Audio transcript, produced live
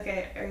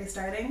Okay, are you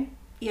starting?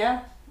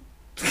 Yeah.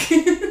 Do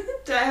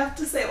I have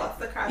to say what's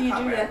the crack, You do,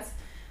 comrades?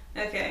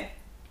 Okay.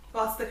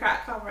 What's the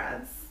crack,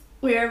 comrades?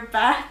 We're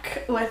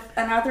back with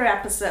another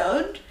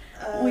episode.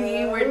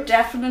 We were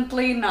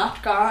definitely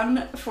not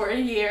gone for a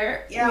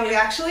year. Yeah, we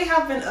actually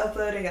have been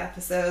uploading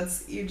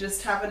episodes. You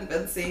just haven't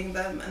been seeing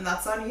them, and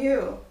that's on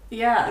you.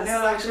 Yeah, This is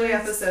actually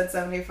episode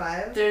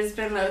 75. There's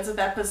been loads of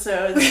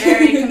episodes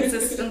very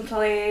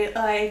consistently.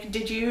 Like,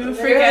 did you Literally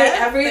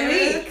forget? every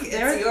week.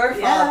 It's your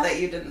fault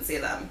that you didn't see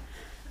them.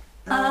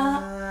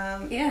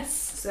 Yes.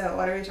 So,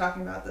 what are we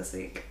talking about this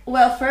week?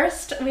 Well,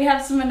 first, we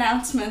have some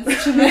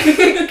announcements to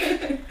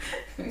make.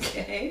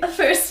 Okay.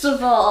 First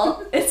of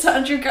all, it's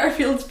Andrew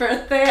Garfield's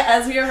birthday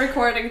as we are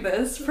recording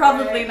this.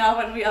 Probably not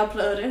when we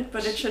upload it,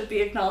 but it should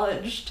be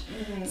acknowledged.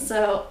 Mm-hmm.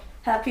 So,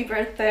 happy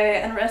birthday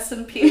and rest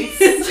in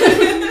peace.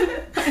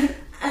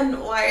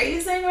 And why are you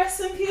saying rest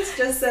in peace?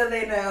 Just so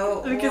they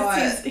know because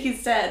what?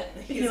 He's dead.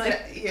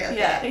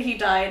 He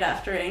died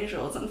after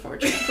Angels,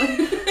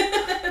 unfortunately.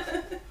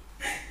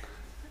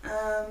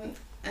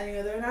 Any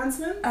other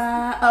announcements?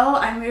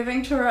 I'm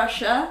moving to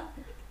Russia.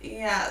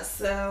 Yeah,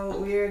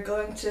 so we're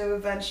going to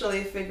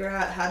eventually figure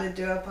out how to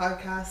do a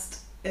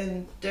podcast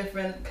in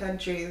different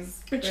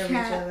countries from each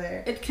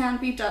other. It can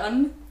be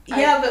done.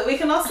 Yeah, but we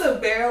can also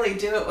barely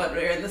do it when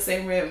we're in the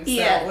same room,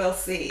 so we'll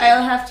see.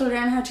 I'll have to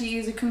learn how to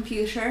use a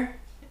computer.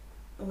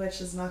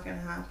 Which is not going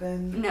to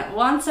happen. No,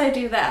 once I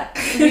do that,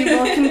 we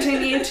will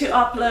continue to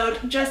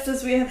upload just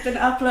as we have been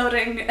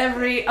uploading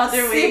every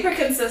other week. Super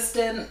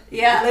consistent.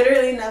 Yeah.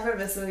 Literally never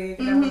miss a week,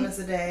 never miss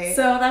a day.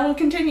 So that will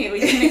continue.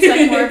 You can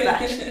expect more of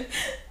that.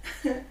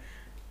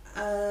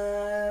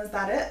 Is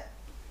that it?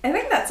 I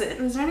think that's it.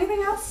 Was there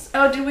anything else?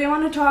 Oh, do we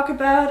want to talk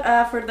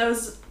about, for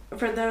those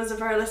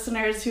of our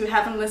listeners who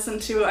haven't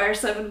listened to our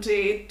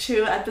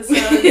 72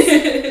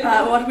 episodes,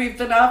 what we've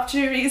been up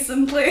to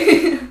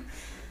recently?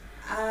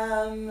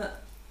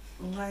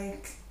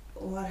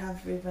 What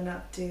have we been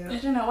up to? I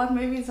don't know, what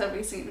movies have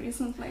we seen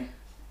recently?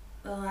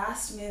 The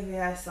last movie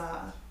I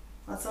saw,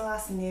 what's the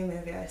last new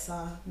movie I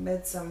saw?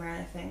 Midsommar,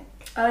 I think.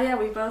 Oh yeah,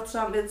 we both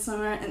saw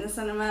Midsommar in the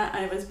cinema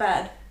and it was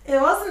bad. It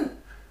wasn't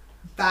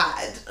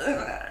bad.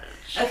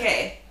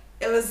 Okay,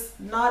 it was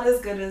not as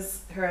good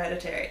as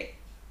Hereditary.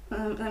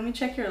 Let me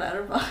check your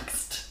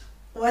Letterboxd.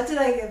 What did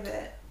I give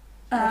it?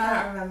 I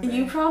can't remember.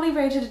 You probably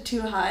rated it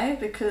too high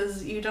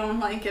because you don't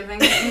like giving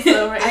things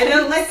low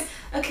ratings.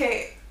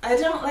 I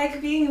don't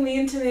like being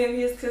mean to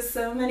movies because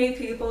so many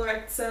people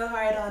worked so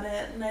hard on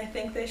it, and I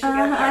think they should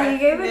get more You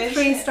gave it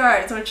 3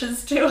 stars, which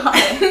is too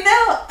high.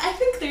 No, I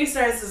think 3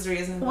 stars is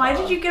reasonable. Why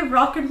did you give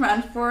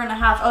Rocketman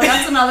 4.5? Oh,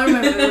 that's another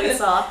movie we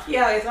saw.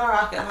 Yeah, we saw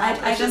Rocketman.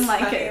 I didn't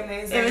like it.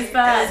 Amazing. It was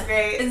bad. It was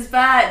great. It's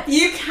bad.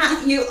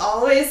 You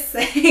always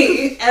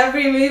say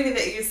every movie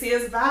that you see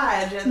is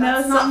bad, and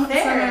that's not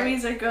fair. Some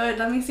movies are good.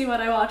 Let me see what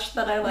I watched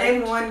that I liked.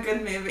 Name one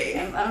good movie.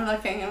 I'm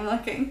looking.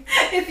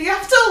 If you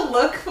have to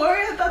look for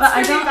it, that's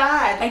pretty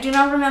bad. I do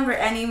not remember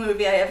any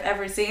movie I have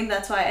ever seen.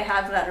 That's why I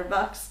have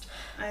Letterboxd.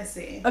 I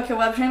see. Okay,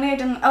 well apparently I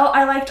didn't. Oh,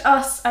 I liked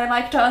Us.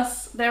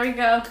 There we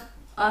go.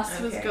 Us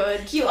was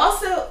good. You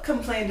also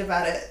complained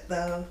about it,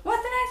 though.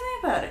 What did I say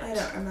about it? I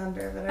don't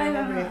remember, but I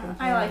remember you complaining.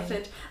 I liked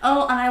it.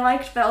 Oh, and I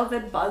liked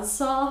Velvet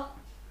Buzzsaw.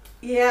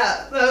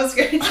 Yeah, that was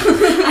great.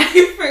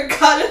 I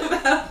forgot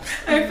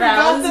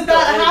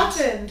that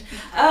happened.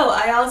 Oh,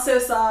 I also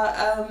saw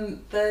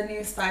the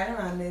new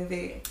Spider-Man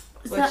movie,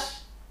 which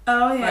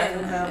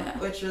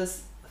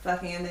was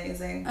fucking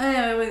amazing.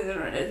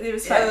 It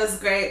was fun. It was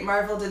great.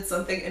 Marvel did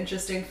something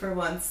interesting for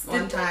once.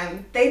 One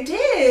time. They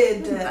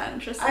did. Isn't that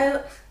interesting?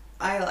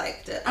 I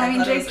liked it. I mean,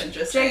 thought it was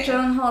interesting. Jake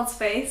Gyllenhaal's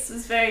face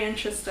was very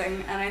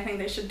interesting, and I think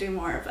they should do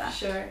more of that.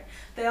 Sure.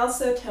 They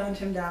also toned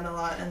him down a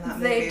lot in that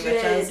movie,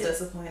 which I was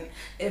disappointed.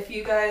 If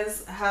you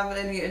guys have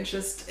any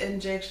interest in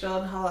Jake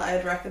Gyllenhaal,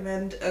 I'd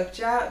recommend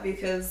Okja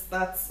because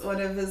that's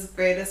one of his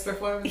greatest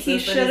performances that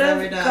he's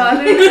ever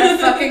done. He should have gotten a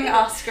fucking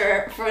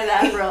Oscar for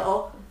that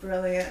role.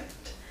 Brilliant.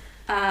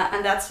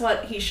 And that's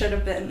what he should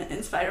have been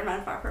in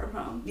Spider-Man Far From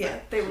Home. Yeah,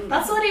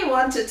 that's what he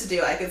wanted to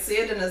do. I could see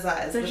it in his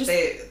eyes, but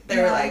they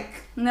were like,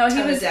 no,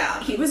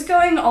 down. He was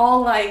going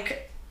all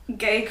like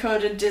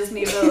gay-coded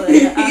Disney villain.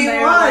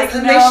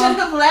 And they should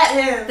have let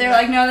him. They were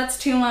like, no, that's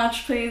too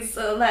much. Please,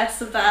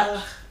 less of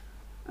that.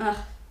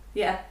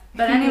 Yeah.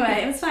 But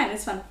anyway, it was fine.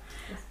 It's fun.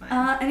 It's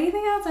fine.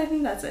 Anything else? I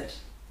think that's it.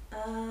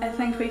 I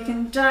think we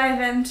can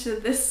dive into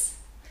this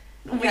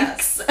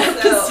week's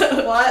episode.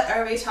 So, what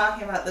are we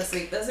talking about this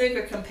week? This week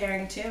we're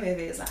comparing 2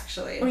 movies,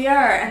 actually. We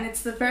are, and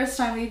it's the first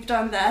time we've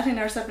done that in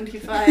our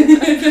 75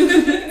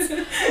 episodes.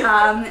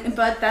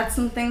 But that's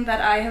something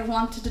that I have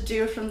wanted to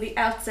do from the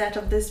outset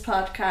of this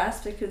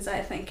podcast because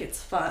I think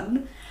it's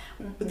fun.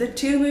 Mm-hmm. The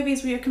 2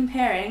 movies we are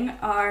comparing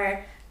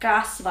are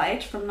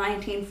Gaslight from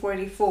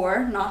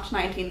 1944, not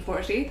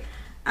 1940,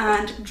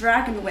 and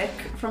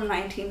Dragonwyck from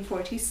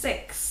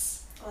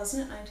 1946.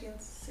 Wasn't it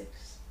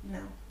 1906? No,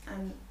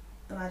 I'm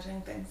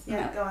imagining things.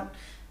 Yeah, go on.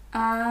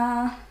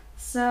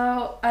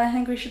 So I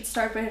think we should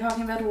start by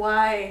talking about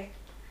why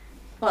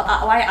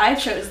I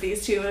chose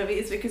these 2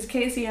 movies because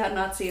Casey had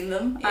not seen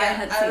them.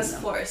 Yeah, I was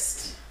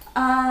forced.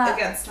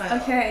 against my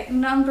will? Okay,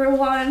 number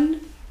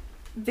one,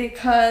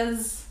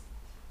 because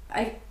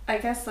I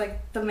guess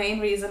like the main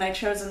reason I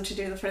chose him to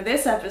do for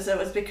this episode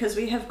was because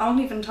we have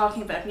only been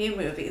talking about new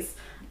movies.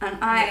 And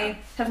I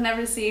have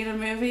never seen a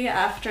movie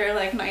after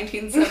like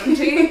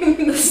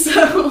 1970,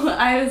 so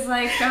I was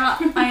like,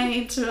 I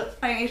need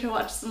to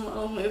watch some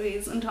old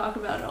movies and talk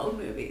about old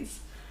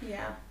movies.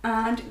 Yeah.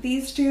 And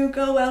these two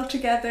go well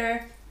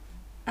together,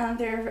 and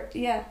they're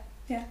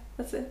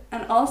that's it.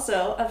 And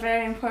also a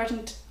very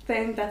important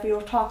thing that we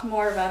will talk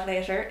more about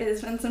later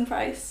is Vincent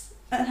Price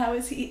and how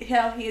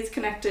he is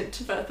connected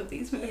to both of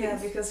these movies. Yeah,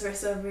 because for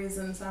some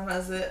reason Sam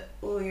has a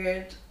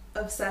weird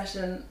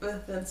obsession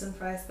with Vincent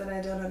Price that I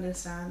don't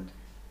understand.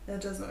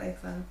 It doesn't make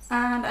sense.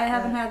 And I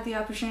haven't had the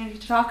opportunity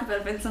to talk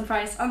about Vincent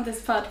Price on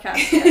this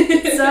podcast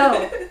yet,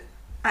 so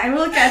I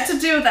will get to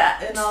do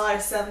that. In all our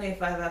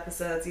 75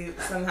 episodes, you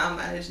somehow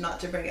managed not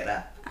to bring it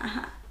up.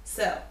 Uh-huh.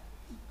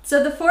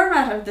 So the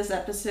format of this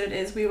episode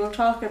is we will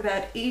talk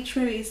about each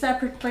movie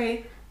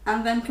separately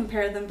and then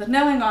compare them, but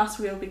knowing us,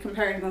 we will be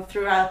comparing them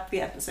throughout the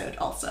episode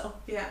also.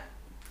 Yeah.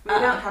 We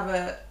don't have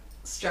a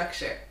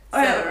structure,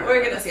 so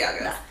we're going to see how it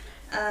goes.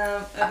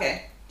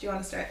 Okay, do you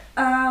want to start?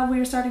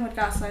 We're starting with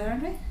Gaslight,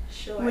 aren't we?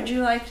 Sure. Would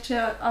you like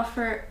to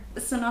offer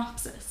a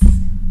synopsis?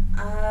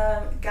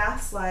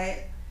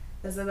 Gaslight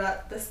is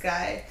about this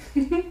guy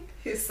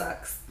who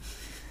sucks,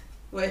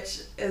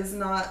 which is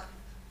not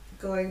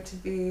going to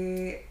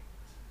be...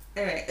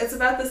 Anyway, it's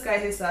about this guy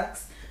who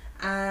sucks,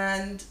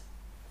 and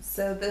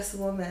so this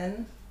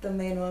woman, the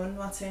main woman,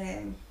 what's her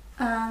name?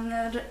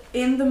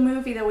 In the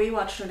movie that we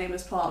watched, her name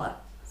is Paula.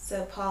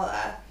 So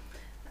Paula...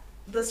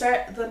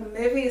 The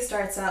movie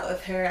starts out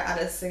with her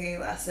at a singing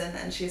lesson,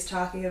 and she's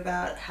talking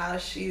about how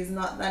she's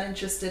not that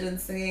interested in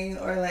singing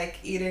or like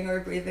eating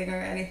or breathing or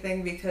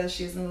anything because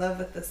she's in love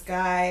with this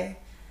guy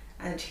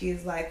and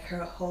he's like her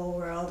whole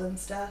world and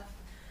stuff.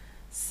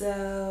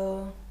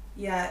 So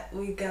yeah,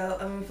 we go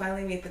and we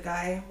finally meet the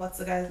guy. What's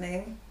the guy's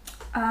name?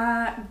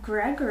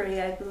 Gregory,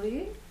 I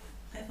believe.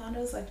 I thought it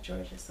was like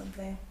George or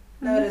something.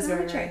 No, it is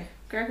Gregory.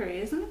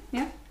 Gregory, isn't it?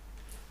 Yeah.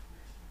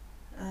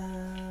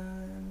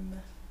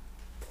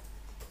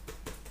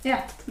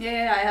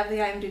 Yeah, I have the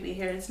IMDb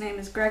here. His name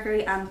is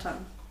Gregory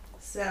Anton.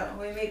 So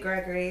we meet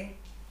Gregory,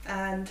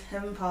 and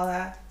him and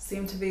Paula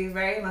seem to be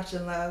very much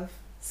in love,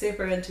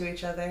 super into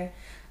each other,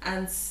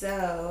 and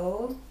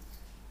so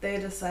they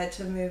decide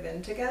to move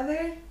in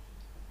together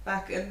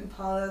back in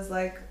Paula's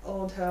like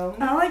old home.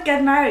 Oh, like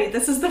get married.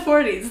 This is the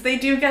 40s. They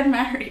do get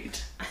married.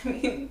 I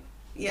mean,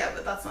 yeah,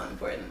 but that's not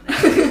important.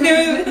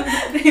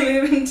 They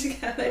move in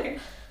together,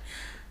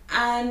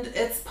 and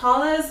it's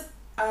Paula's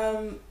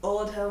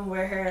old home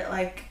where her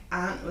like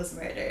aunt was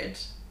murdered.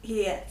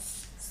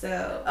 Yes.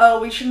 So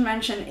we should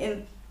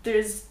mention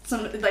there's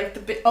some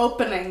like the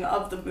opening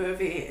of the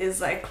movie is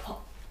like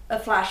a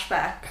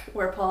flashback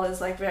where Paul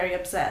is like very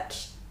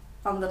upset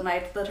on the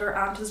night that her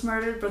aunt is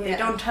murdered, but they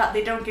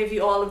don't give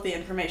you all of the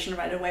information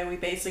right away. We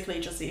basically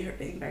just see her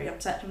being very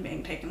upset and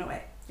being taken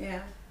away.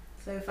 Yeah.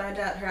 So we find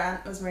out her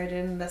aunt was murdered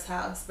in this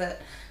house,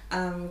 but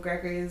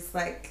Gregory's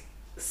like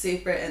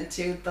super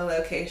into the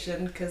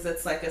location because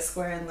it's like a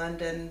square in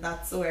London.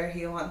 That's where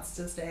he wants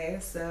to stay.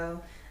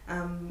 So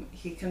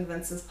he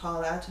convinces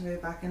Paula to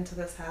move back into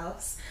this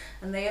house,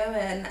 and they move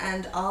in,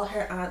 and all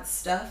her aunt's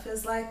stuff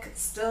is like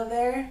still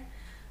there,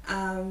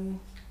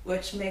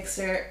 which makes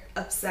her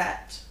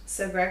upset.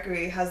 So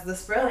Gregory has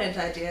this brilliant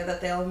idea that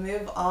they'll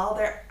move all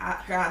her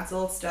aunt's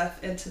old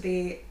stuff into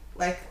the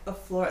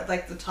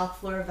the top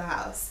floor of the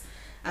house.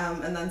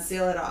 And then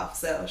seal it off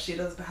so she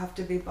doesn't have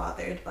to be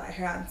bothered by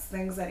her aunt's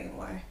things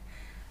anymore.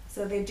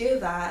 So they do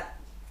that,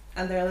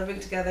 and they're living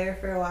together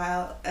for a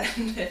while,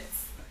 and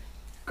it's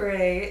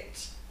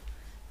great.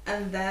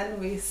 And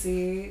then we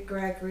see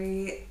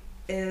Gregory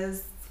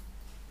is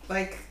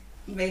like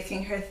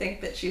making her think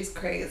that she's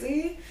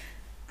crazy.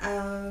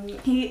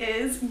 He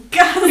is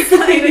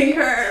gaslighting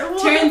her.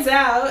 Turns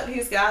out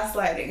he's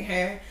gaslighting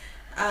her.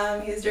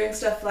 He's doing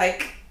stuff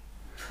like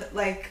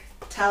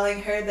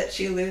telling her that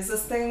she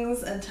loses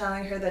things and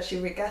telling her that she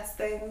forgets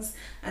things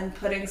and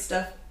putting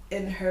stuff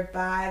in her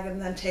bag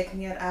and then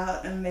taking it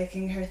out and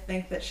making her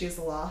think that she's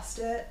lost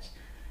it.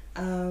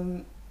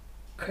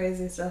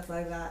 Crazy stuff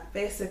like that.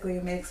 Basically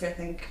makes her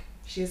think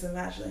she's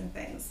imagining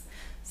things.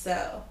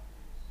 So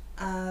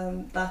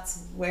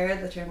that's where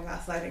the term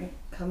gaslighting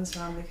comes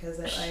from, because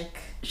it like...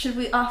 Should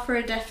we offer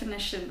a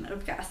definition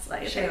of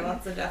gaslighting? Sure,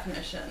 what's the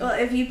definition? Well,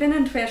 if you've been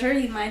on Twitter,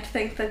 you might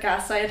think that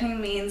gaslighting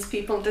means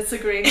people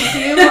disagreeing with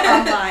you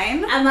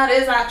online. And that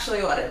is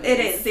actually what it means.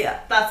 It is, yeah.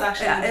 That's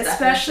actually the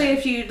especially definition.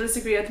 If you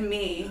disagree with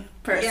me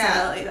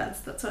personally,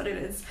 that's what it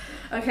is.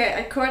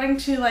 Okay, according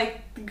to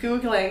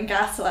Googling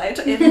gaslight,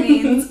 it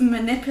means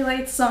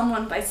manipulate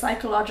someone by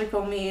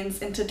psychological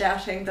means into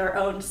doubting their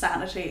own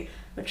sanity,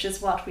 which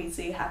is what we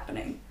see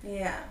happening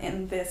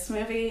in this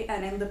movie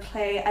and in the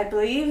play. I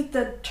believe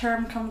the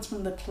term comes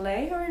from the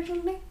play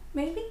originally,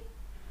 maybe?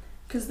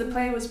 Because the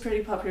play was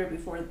pretty popular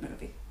before the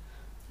movie.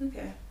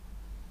 Okay.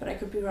 But I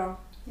could be wrong.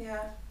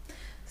 Yeah.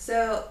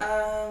 So,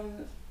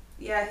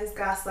 he's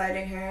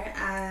gaslighting her,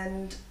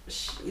 and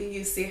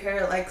you see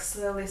her like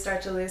slowly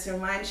start to lose her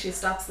mind. She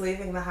stops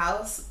leaving the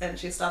house and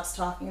she stops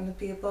talking to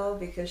people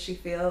because she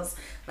feels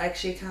like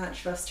she can't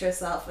trust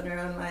herself in her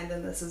own mind,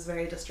 and this is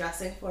very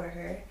distressing for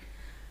her.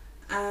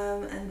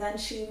 And then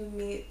she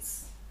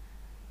meets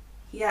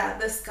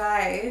this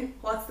guy.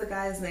 What's the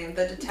guy's name?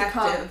 The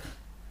detective.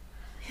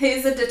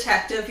 He's a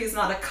detective, he's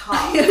not a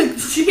cop.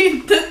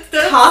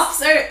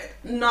 Cops are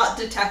not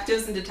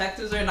detectives and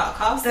detectives are not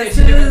cops. They're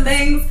two different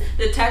things.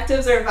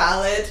 Detectives are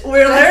valid.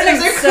 We're learning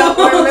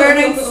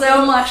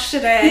so much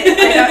today.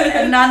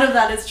 And none of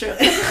that is true.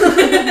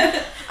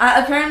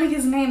 Apparently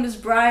his name is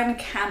Brian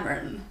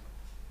Cameron.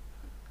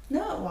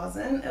 No, it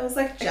wasn't. It was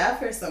like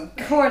Jeff or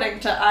something. According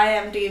to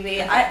IMDb.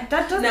 That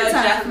doesn't sound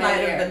Jeff familiar.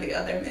 might have been the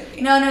other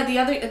movie. No, the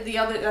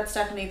other that's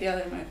definitely the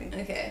other movie.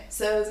 Okay,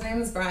 so his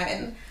name is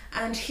Brian.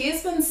 And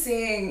he's been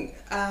seeing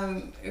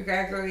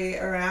Gregory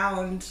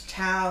around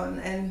town,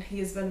 and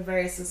he's been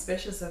very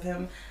suspicious of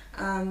him.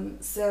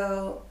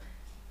 So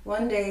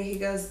one day he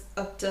goes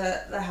up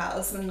to the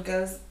house and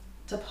goes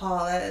to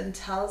Paula and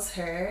tells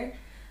her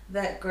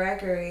that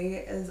Gregory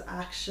is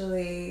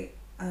actually,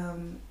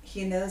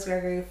 he knows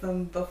Gregory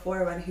from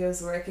before when he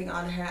was working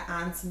on her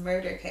aunt's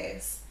murder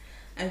case.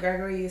 And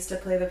Gregory used to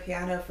play the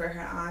piano for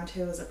her aunt,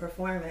 who was a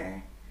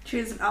performer. She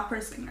was an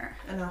opera singer.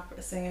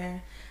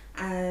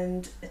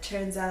 And it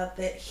turns out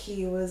that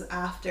he was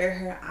after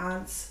her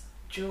aunt's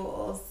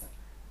jewels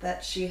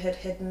that she had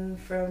hidden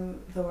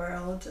from the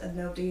world, and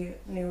nobody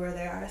knew where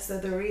they are. So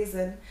the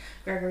reason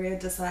Gregory had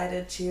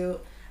decided to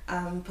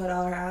put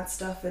all her aunt's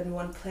stuff in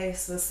one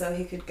place was so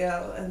he could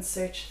go and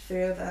search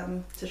through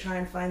them to try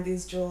and find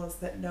these jewels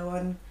that no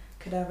one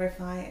could ever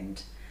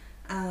find.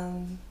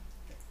 And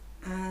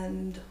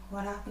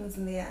what happens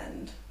in the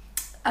end?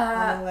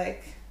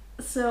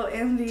 So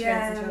in the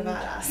end, turns into a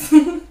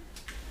badass.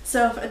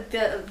 So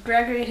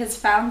Gregory has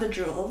found the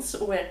jewels,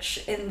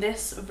 which in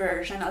this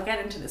version, I'll get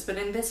into this, but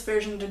in this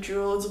version the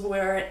jewels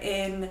were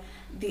in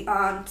the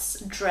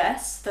aunt's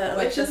dress.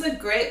 Which is a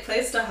great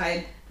place to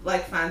hide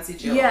like fancy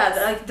jewels.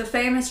 Yeah, the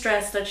famous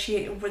dress that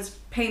she was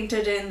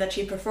painted in, that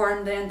she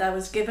performed in, that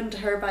was given to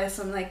her by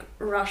some like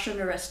Russian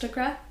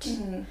aristocrat.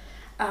 Mm-hmm.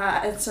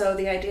 And so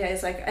the idea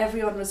is like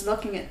everyone was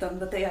looking at them,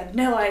 but they had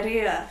no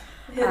idea.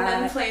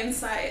 Hidden in plain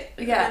sight.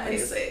 Yeah,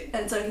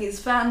 and so he's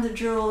found the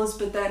jewels,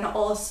 but then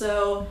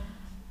also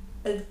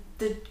the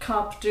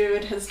cop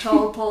dude has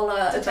told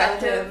Paula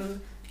about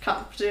him.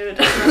 Cop dude.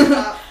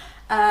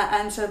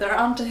 And so they're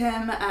onto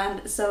him,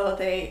 and so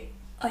they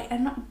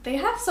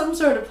have some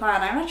sort of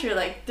plan. I'm not sure,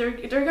 like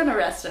they're gonna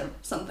arrest him,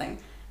 something.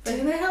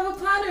 Do they have a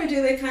plan, or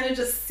do they kind of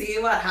just see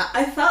what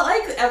happens? I felt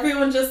like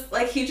everyone just,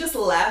 like, he just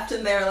left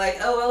and they were like,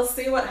 oh, we'll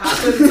see what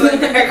happens when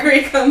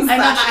Gregory comes back.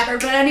 I'm not sure,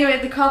 but anyway,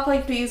 the cop,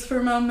 like, leaves for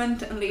a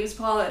moment and leaves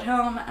Paul at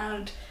home,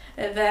 and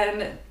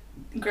then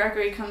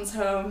Gregory comes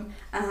home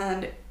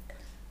and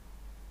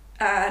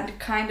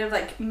kind of,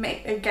 like,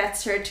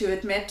 gets her to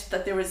admit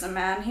that there was a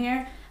man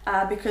here,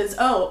 because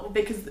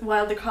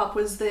while the cop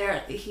was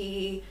there,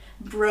 he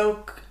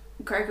broke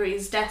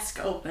Gregory's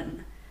desk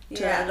open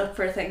to look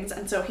for things,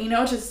 and so he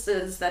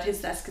notices that his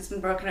desk has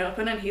been broken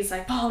open, and he's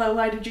like, Paula,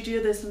 why did you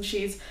do this? And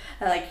she's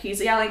he's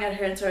yelling at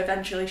her, and so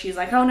eventually she's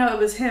like, oh no, it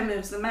was him, it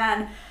was the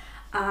man.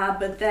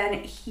 But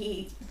then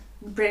he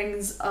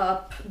brings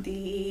up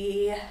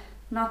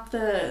not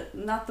the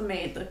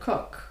maid, the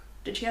cook.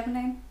 Did she have a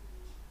name?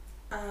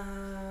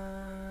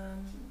 No.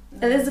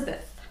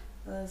 Elizabeth.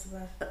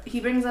 Elizabeth. He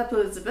brings up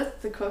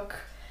Elizabeth, the cook,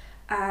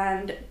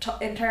 and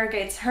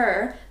interrogates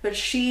her, but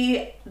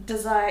she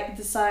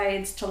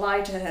decides to lie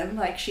to him,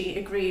 like she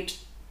agreed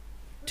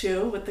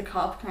to with the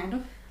cop, kind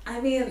of. I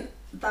mean,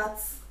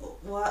 that's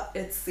what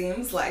it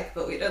seems like,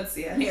 but we don't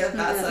see any of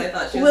that, so I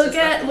thought she was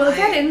We'll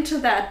get into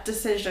that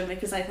decision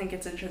because I think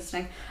it's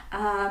interesting.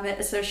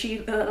 So she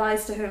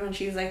lies to him and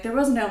she's like, there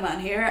was no man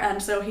here,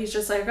 and so he's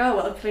just like, oh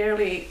well,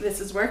 clearly this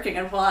is working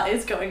and plot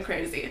is going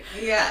crazy.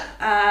 Yeah.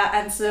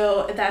 And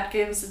so that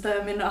gives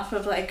them enough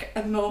of like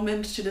a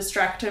moment to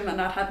distract him and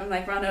not have him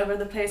like run over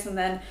the place, and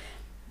then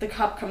the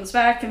cop comes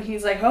back and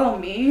he's like, oh,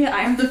 me?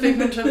 I'm the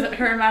figment of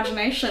her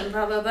imagination,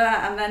 blah, blah,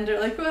 blah. And then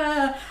they're like,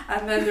 well,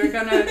 and then they're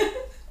gonna,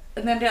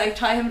 and then they like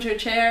tie him to a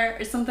chair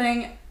or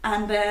something,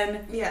 and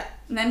then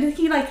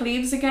he like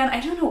leaves again.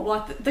 I don't know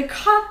what the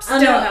cops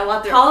don't know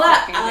what they're Paula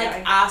fucking like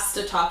doing. asked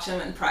to talk to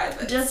him in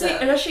private. Does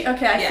she?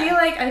 Okay,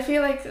 I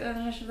feel like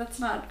that's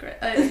not great.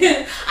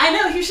 I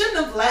know, he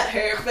shouldn't have let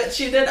her, but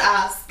she did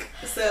ask.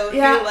 So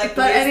yeah, he like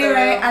but leaves the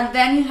anyway, room. and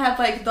then you have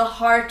like the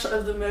heart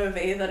of the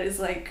movie that is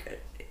like,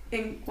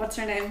 what's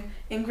her name?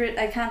 Ingrid,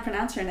 I can't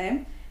pronounce her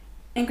name.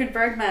 Ingrid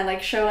Bergman,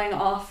 like showing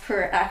off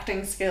her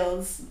acting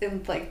skills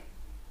in like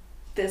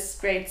this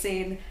great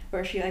scene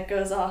where she like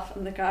goes off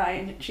on the guy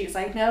and she's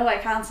like, no, I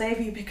can't save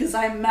you because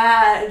I'm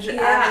mad.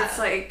 Yeah. And it's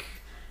like,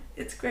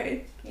 it's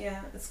great.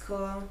 Yeah, it's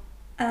cool.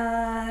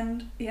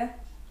 And yeah,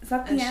 is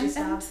that the end? And she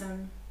stabs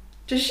him.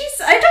 Does she?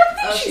 I don't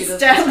think she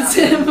stabs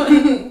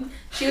him.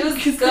 She was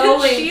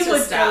going she to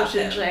would stab go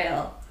to him.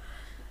 jail.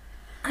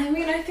 I I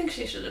mean, I think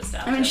she should have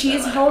stabbed him. I mean, she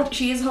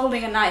is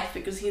holding a knife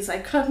because he's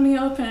like, cut me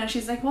open, and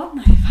she's like, what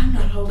knife? I'm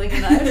not holding a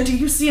knife. Do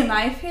you see a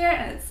knife here?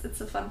 And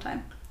it's a fun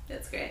time.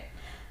 It's great.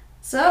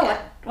 So,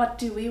 yeah. What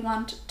do we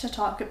want to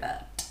talk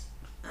about?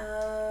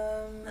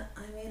 I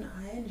mean,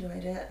 I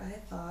enjoyed it. I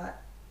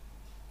thought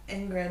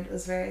Ingrid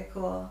was very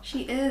cool.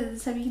 She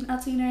is. Have you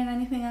not seen her in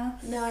anything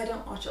else? No, I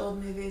don't watch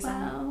old movies.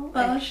 Wow.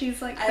 Well,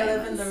 she's like I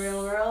live in the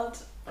real world.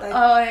 Like,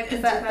 oh, yeah,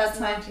 because that's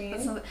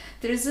not.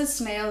 There's a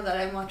snail that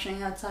I'm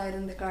watching outside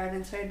in the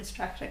garden. It's very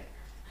distracting.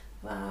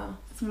 Wow.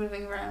 It's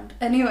moving around.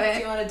 Anyway. Do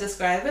you want to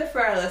describe it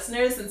for our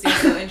listeners since you're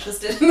so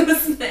interested in the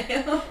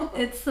snail?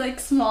 It's like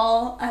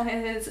small and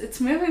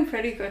it's moving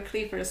pretty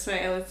quickly for a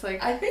snail. It's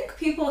like. I think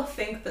people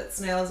think that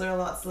snails are a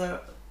lot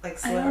slower I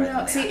don't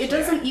know. See, it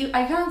doesn't.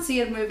 I can't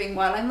see it moving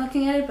while I'm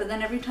looking at it, but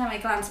then every time I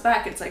glance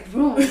back, it's like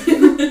boom.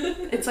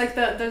 It's like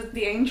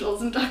the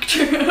angels in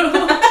Doctor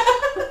Who.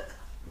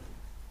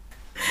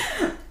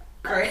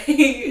 Great.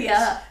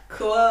 Yeah.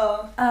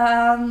 Cool.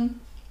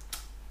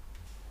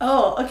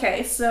 Oh,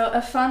 okay. So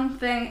a fun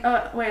thing.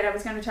 Oh wait, I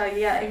was going to tell you.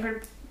 Yeah,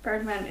 Ingrid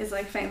Bergman is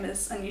like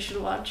famous, and you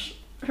should watch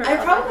her. I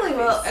probably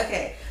will.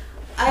 Okay,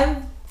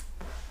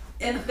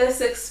 this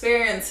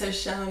experience has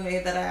shown me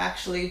that I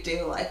actually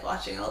do like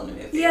watching old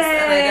movies.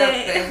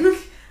 Yay! And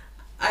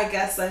I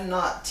guess I'm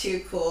not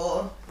too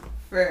cool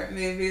for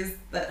movies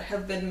that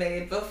have been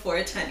made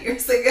before 10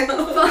 years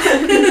ago.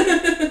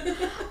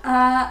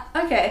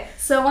 Okay,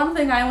 so one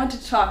thing I want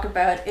to talk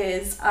about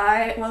is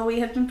we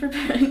have been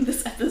preparing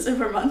this episode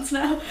for months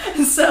now.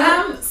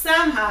 So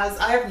Sam has,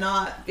 I have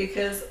not,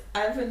 because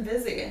I've been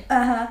busy.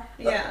 Yeah.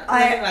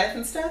 Living life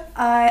and stuff.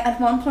 At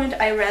one point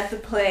I read the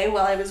play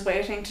while I was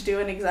waiting to do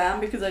an exam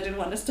because I didn't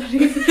want to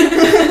study.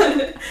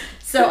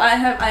 So I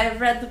have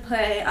read the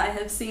play, I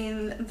have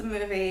seen the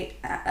movie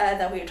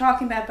that we were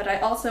talking about, but I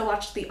also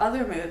watched the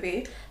other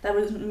movie that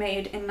was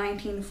made in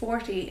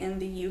 1940 in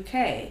the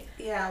UK.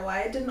 Yeah,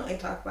 why didn't we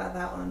talk about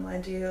that one? Why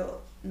do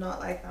you not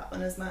like that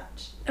one as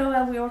much? Oh,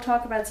 well, we will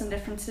talk about some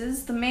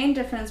differences. The main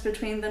difference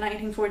between the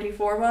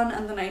 1944 one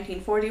and the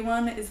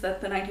 1941 is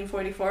that the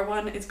 1944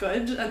 one is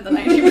good and the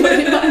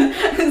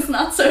 1941 is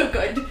not so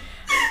good.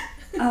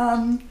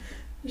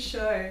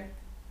 Sure.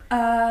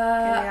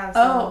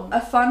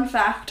 A fun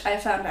fact I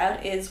found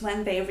out is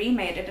when they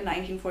remade it in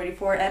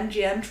 1944,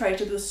 MGM tried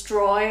to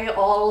destroy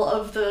all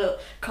of the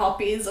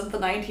copies of the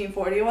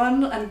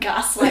 1941 and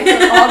gaslight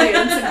the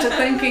audience into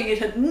thinking it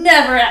had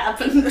never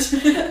happened.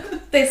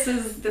 This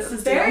is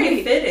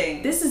very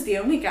fitting. This is the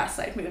only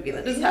Gaslight movie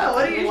that has happened. Yeah,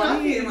 what are you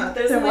talking about?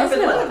 There was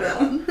another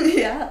one.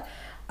 Yeah.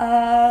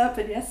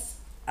 But yes.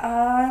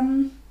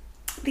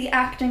 The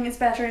acting is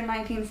better in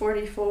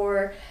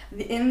 1944.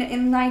 In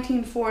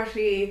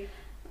 1940,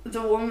 the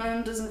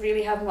woman doesn't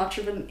really have much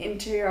of an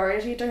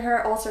interiority to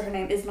her. Also, her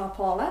name is not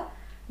Paula.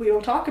 We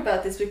will talk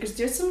about this because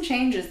there's some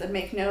changes that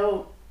make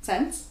no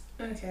sense.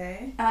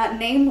 Okay.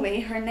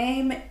 Namely, her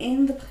name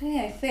in the play,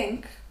 I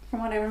think, from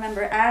what I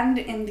remember, and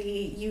in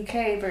the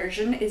UK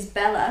version, is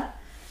Bella.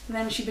 And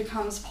then she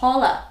becomes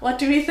Paula. What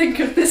do we think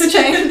of this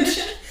change?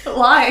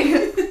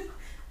 Why?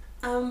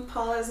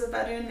 Paula's a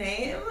better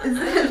name.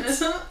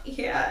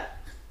 Yeah.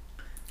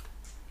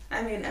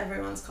 I mean,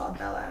 everyone's called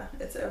Bella.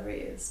 It's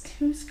overused.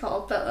 Who's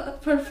called Bella?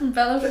 Apart from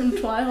Bella from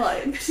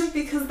Twilight.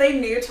 Because they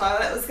knew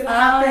Twilight was going to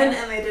happen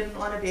and they didn't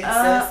want to be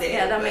associated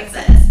yeah, that with makes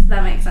it. sense.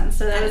 That makes sense.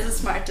 So that was a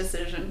smart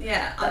decision.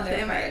 Yeah, on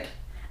their part.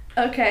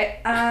 Okay,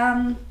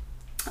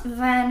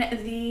 then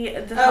the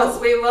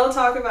we will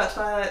talk about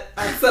Twilight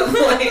at some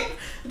point.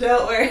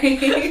 Don't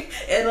worry.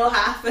 It'll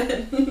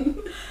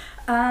happen.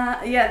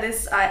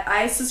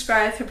 I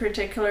subscribe to a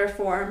particular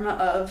form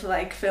of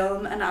like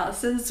film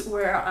analysis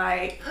where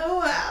I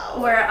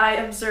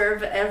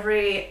observe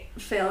every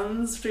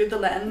films through the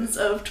lens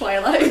of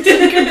Twilight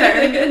and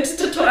comparing it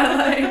to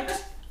Twilight.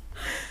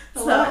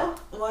 So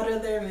what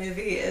other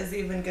movie is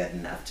even good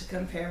enough to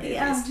compare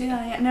movies to?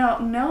 Yeah.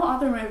 No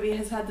other movie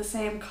has had the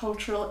same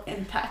cultural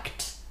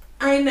impact.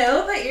 I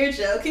know that you're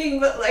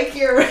joking, but like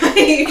you're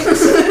right.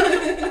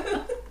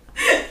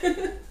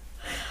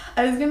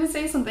 I was going to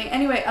say something.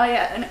 Anyway,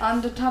 and on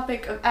the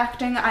topic of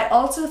acting, I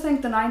also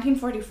think the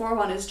 1944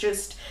 one is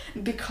just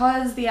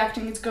because the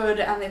acting is good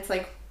and it's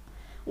like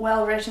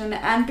well written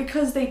and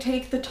because they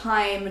take the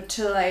time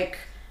to like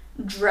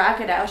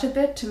drag it out a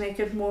bit to make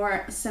it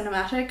more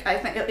cinematic. I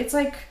think it's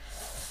like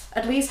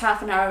at least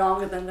half an hour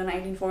longer than the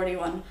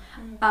 1941.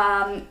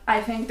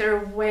 I think they're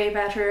way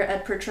better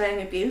at portraying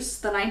abuse.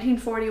 The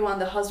 1941,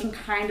 the husband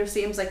kind of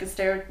seems like a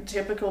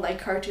stereotypical like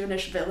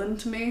cartoonish villain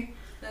to me.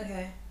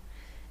 Okay.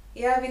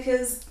 Yeah,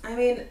 because, I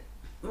mean,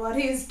 what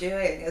he's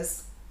doing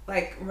is,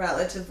 like,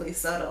 relatively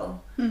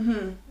subtle.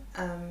 Mm-hmm.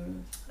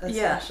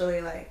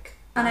 Especially, like,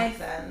 back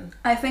then.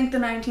 I think the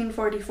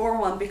 1944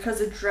 one,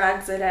 because it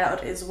drags it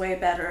out, is way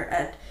better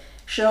at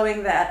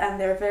showing that, and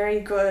they're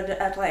very good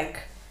at,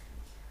 like,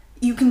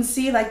 you can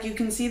see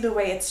the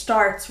way it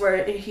starts,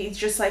 where he's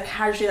just, like,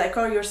 casually, like,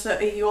 oh,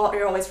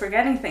 you're always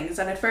forgetting things,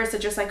 and at first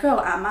it's just like, oh,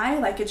 am I?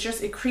 Like,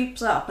 it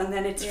creeps up, and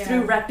then it's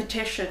through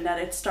repetition that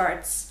it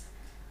starts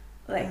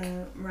like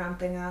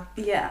ramping up,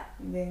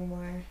 being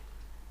more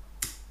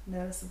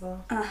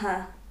noticeable.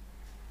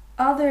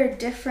 Other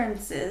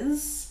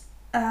differences,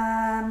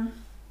 yeah,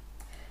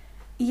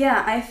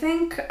 I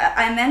think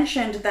I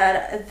mentioned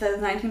that the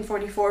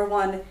 1944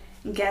 one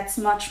gets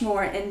much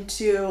more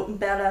into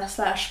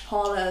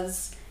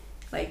Bella/Paula's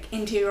like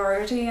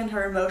interiority and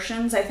her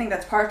emotions. I think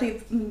that's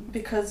partly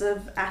because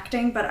of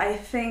acting, but I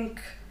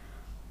think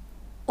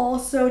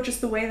also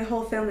just the way the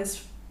whole film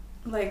is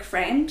like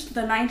framed.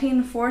 The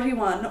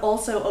 1941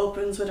 also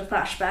opens with a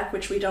flashback,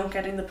 which we don't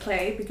get in the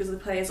play because the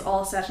play is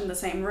all set in the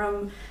same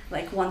room,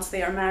 like once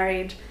they are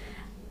married,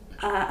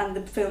 and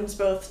the films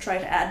both try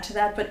to add to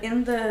that. But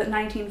in the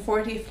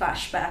 1940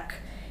 flashback,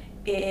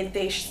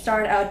 they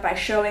start out by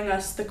showing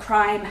us the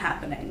crime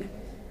happening,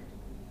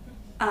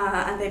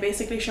 and they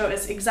basically show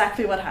us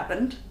exactly what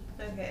happened.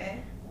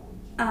 Okay.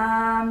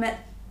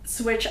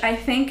 So which I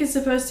think is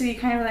supposed to be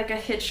kind of like a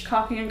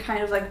Hitchcockian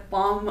kind of like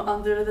bomb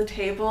under the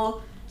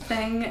table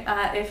thing.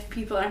 If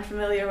people aren't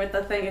familiar with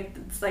that thing,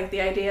 it's like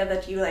the idea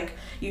that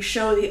you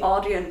show the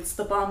audience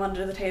the bomb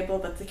under the table,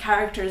 but the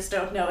characters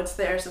don't know it's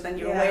there, so then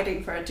you're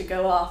waiting for it to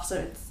go off, so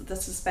it's the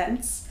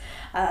suspense.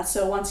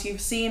 So once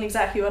you've seen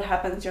exactly what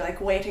happens, you're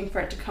like waiting for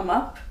it to come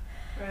up.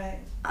 Right.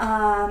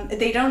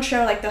 They don't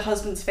show like the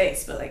husband's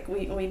face, but like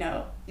we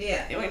know.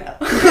 Yeah. We know.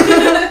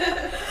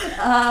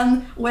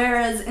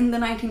 Whereas in the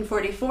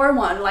 1944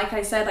 one, like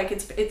I said, like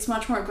it's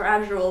much more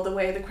gradual the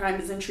way the crime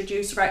is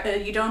introduced.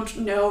 Right, you don't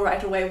know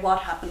right away what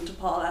happened to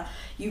Paula.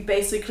 You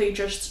basically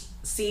just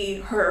see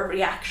her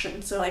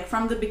reaction. So like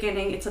from the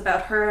beginning, it's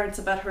about her. It's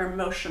about her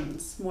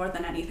emotions more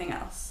than anything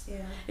else.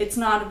 Yeah. It's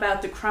not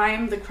about the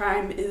crime. The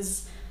crime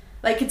is.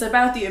 Like, it's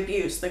about the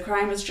abuse. The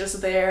crime is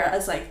just there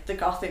as, like, the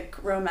gothic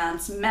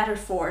romance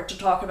metaphor to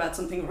talk about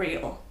something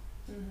real.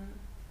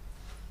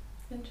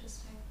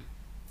 Interesting.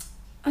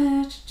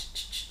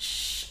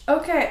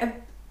 Okay,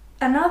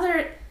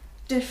 another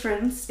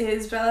difference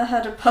is Bella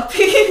had a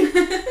puppy,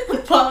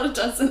 Paula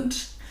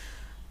doesn't.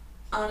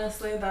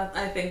 Honestly,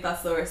 I think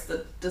that's the worst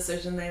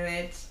decision they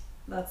made.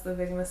 That's the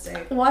big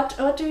mistake.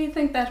 What do you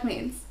think that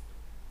means?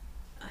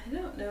 I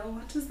don't know.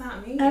 What does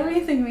that mean?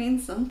 Everything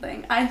means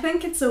something. I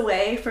think it's a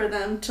way for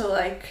them to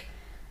like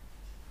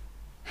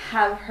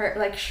have her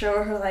like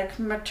show her like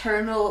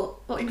maternal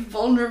like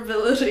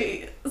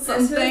vulnerability.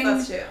 Something.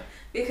 That's true.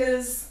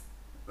 Because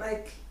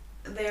like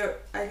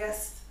I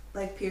guess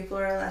like people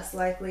are less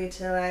likely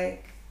to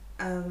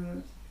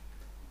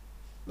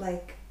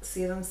like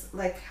see them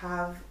like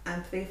have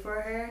empathy for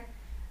her.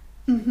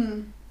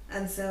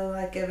 And so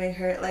like giving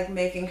her like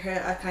making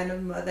her a kind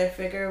of mother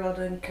figure would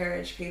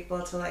encourage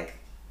people to like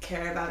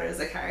care about her as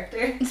a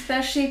character,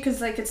 especially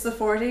because like it's the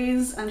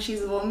 40s and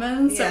she's a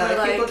woman, so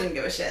like, people didn't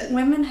give a shit.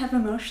 Women have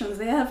emotions,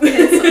 they have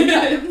kids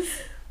sometimes.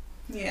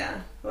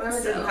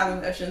 Women didn't have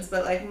emotions,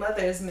 but like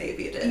mothers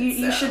maybe did.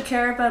 You should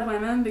care about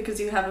women because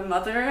you have a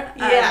mother,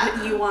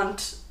 and you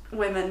want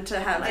women to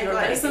have like, your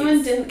babies. If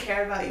someone didn't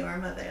care about your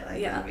mother,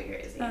 like that would be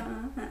crazy.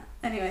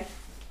 Anyway,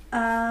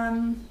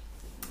 oh,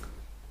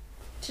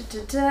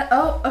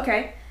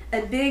 okay.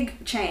 A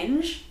big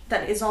change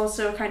that is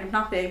also kind of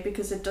not big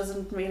because it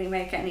doesn't really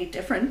make any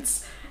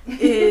difference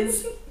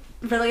is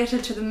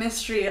related to the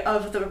mystery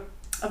of the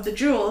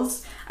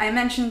jewels. I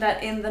mentioned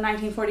that in the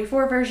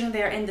 1944 version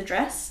they are in the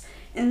dress.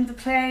 In the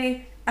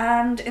play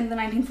and in the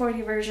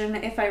 1940 version,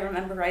 if I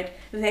remember right,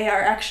 they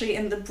are actually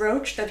in the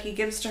brooch that he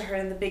gives to her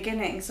in the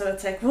beginning. So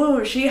it's like,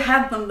 whoa, she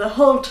had them the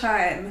whole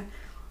time.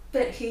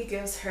 But he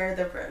gives her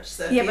the brooch,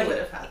 so he would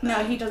have had them.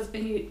 No, he does.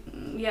 But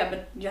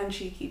then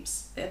she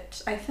keeps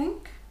it, I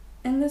think.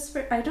 In this,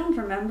 I don't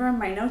remember.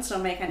 My notes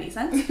don't make any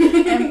sense.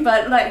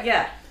 But like,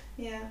 yeah,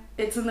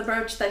 it's in the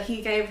brooch that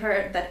he gave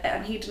her.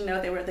 And he didn't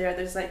know they were there.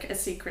 There's like a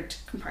secret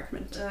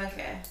compartment.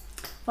 Okay.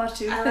 What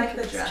do you think? I like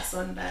the dress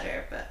one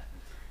better, but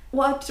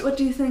what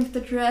do you think the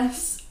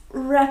dress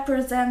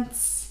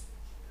represents?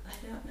 I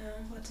don't know.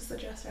 What does the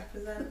dress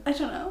represent? I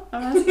don't know.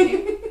 I'm asking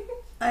you.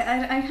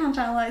 I can't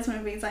analyze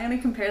movies. I only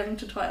compare them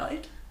to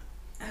Twilight.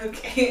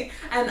 Okay,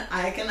 and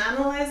I can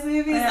analyze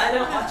movies. I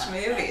don't watch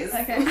movies.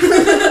 Okay.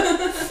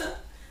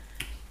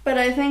 But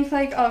I think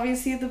like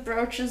obviously the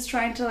brooch is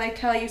trying to like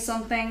tell you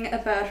something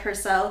about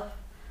herself,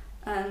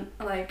 and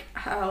like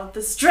how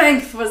the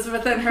strength was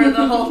within her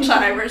the whole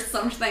time or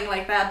something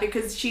like that,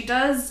 because she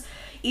does,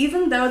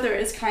 even though there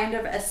is kind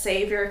of a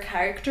savior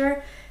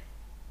character,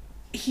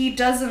 he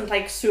doesn't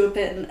like swoop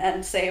in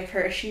and save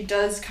her. She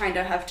does kind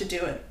of have to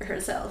do it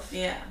herself.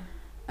 Yeah.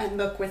 And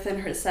look within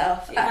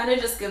herself. It kind of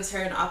just gives her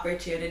an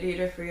opportunity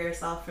to free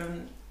herself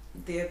from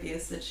the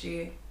abuse that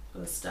she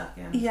was stuck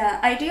in. Yeah,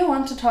 I do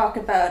want to talk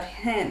about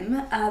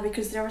him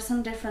because there were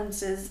some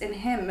differences in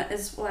him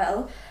as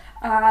well.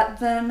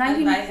 And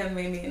by him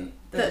we mean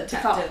the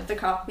detective. The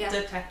cop, yeah.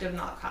 Detective,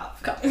 not cop.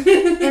 In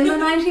the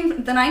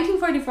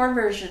 1944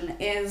 version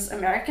is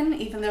American,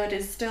 even though it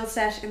is still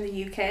set in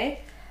the UK.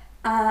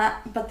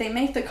 But they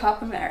make the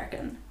cop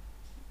American.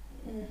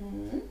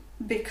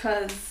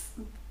 Because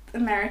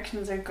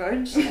Americans are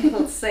good and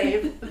will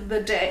save the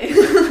day.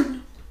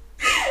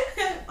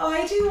 Oh,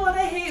 I do want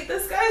to hate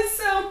this guy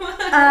so much.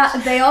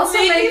 They also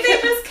Maybe they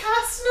just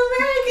cast an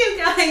you,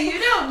 guy. You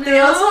don't know. They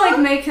also like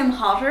make him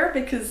hotter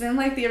because in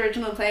like the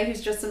original play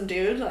he's just some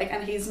dude, like,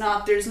 and he's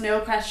not. There's no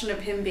question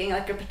of him being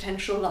like a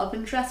potential love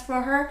interest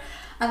for her.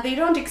 And they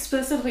don't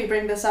explicitly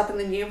bring this up in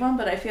the new one,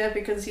 but I feel like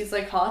because he's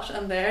like hot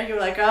and there,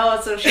 you're like,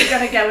 oh, so she's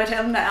gonna get with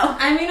him now.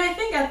 I mean, I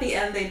think at the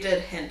end they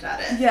did hint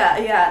at it.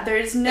 Yeah.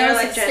 There's no. They're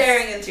like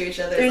staring into each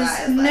other's eyes.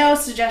 There's no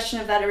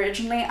suggestion of that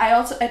originally.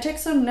 I took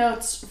some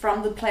notes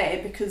from the play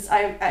because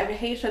I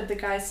hated the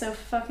guy so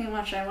fucking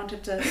much. I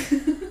wanted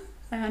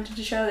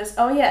to show this.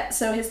 Oh yeah,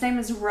 so his name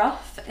is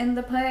Ruff in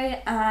the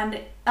play, and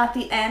at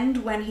the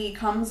end when he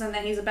comes and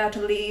then he's about to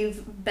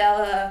leave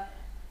Bella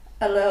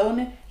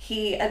alone,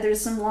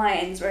 there's some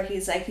lines where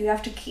he's like, you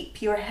have to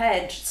keep your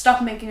head,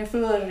 stop making a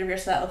fool out of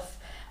yourself.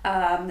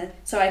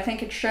 So I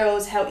think it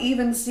shows how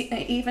even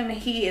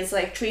he is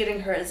like treating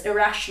her as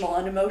irrational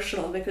and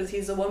emotional because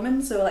he's a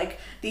woman. So like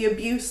the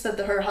abuse that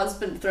her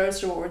husband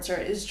throws towards her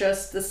is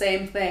just the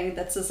same thing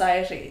that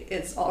society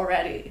is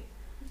already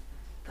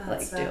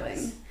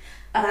doing.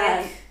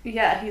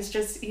 Yeah, he's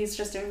just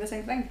doing the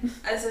same thing.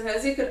 I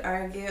suppose you could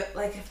argue,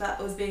 like, if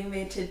that was being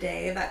made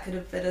today, that could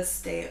have been a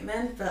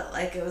statement, but,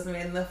 like, it was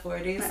made in the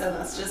 40s, so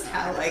that's just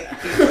how, like,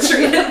 people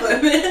treated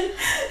women.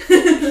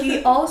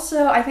 He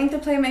also, I think the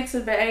play makes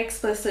it very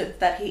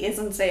explicit that he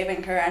isn't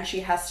saving her and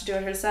she has to do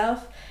it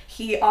herself.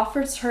 He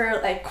offers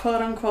her, like,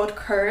 quote-unquote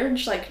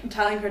courage, like,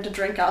 telling her to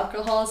drink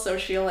alcohol so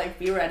she'll, like,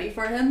 be ready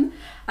for him.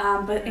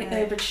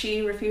 But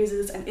she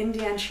refuses, and in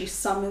the end she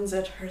summons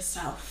it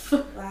herself.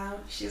 Wow,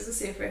 she's a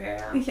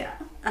superhero. Yeah,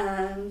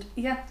 and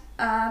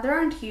there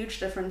aren't huge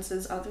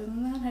differences other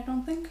than that, I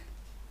don't think.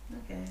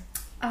 Okay.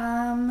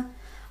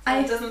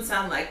 It doesn't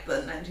sound like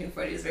the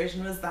 1940s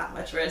version was that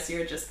much worse.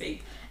 You're just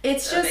being.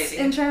 It's just baby.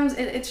 In terms,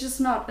 it's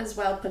just not as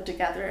well put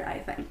together, I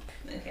think.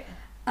 Okay.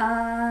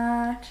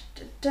 A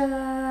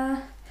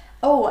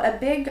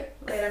big.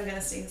 Wait, I'm gonna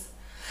sneeze.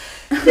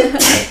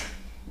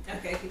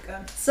 Okay, keep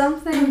going.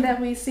 Something that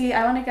we see,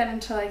 I want to get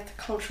into like the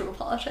cultural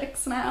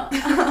politics now.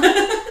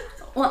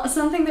 Well,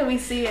 something that we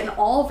see in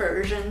all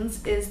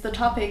versions is the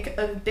topic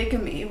of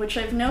bigamy, which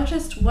I've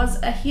noticed was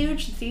a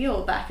huge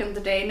deal back in the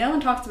day. No one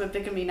talks about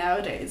bigamy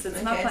nowadays.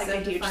 It's not like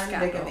a huge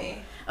scandal. Bigamy.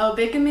 Oh,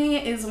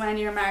 bigamy is when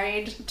you're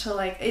married to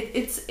like,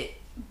 it's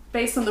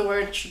based on the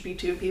word, it should be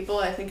two people.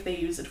 I think they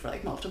use it for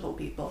like multiple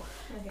people,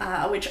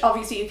 which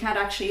obviously you can't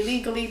actually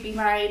legally be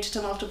married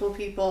to multiple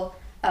people,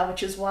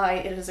 which is why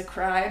it is a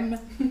crime.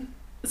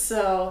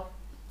 So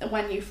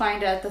when you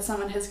find out that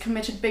someone has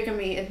committed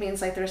bigamy, it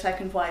means like their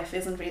second wife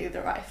isn't really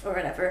their wife or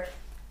whatever.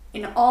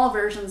 In all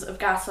versions of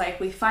Gaslight,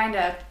 we find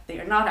out they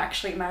are not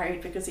actually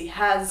married because he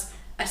has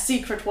a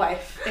secret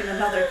wife in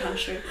another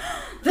country.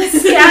 The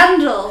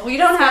scandal! We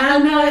don't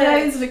have that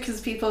nowadays because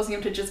people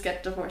seem to just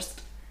get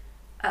divorced.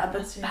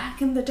 But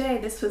back in the day,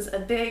 this was a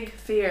big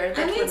fear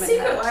that women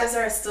secret had. wives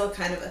are still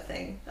kind of a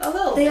thing. A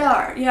little They bit.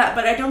 are, yeah,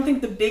 but I don't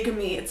think the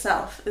bigamy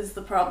itself is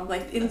the problem,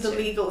 like in That's the true.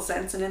 legal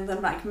sense and in the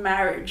like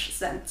marriage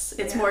sense.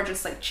 It's more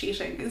just like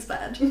cheating is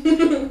bad.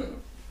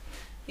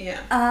 Yeah.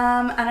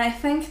 And I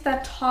think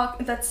that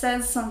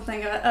says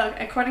something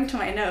about, according to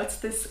my notes,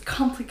 this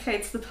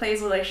complicates the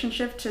play's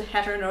relationship to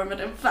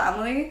heteronormative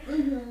family.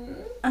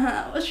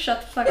 Mm-hmm. Shut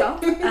the fuck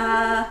up.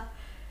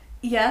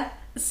 Yeah,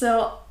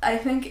 so I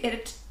think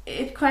it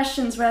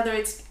questions whether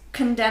it's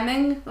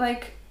condemning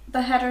like the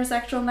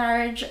heterosexual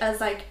marriage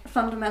as like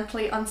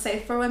fundamentally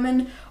unsafe for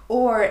women,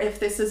 or if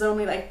this is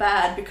only like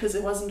bad because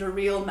it wasn't a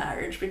real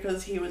marriage,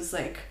 because he was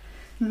like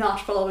not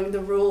following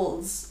the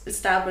rules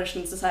established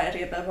in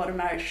society about what a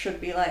marriage should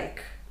be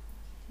like.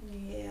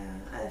 Yeah,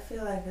 I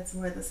feel like it's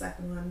more the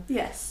second one.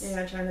 Yes. You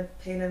know, trying to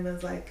paint him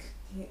as like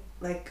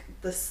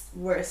the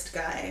worst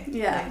guy.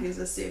 Yeah. Like he's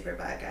a super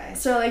bad guy.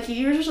 So like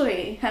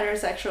usually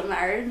heterosexual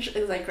marriage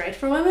is like great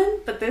for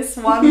women, but this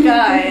one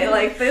guy,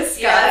 like this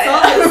guy. Yeah, it's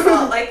all his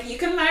fault. Like you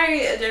can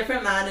marry a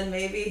different man and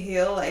maybe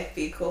he'll like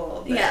be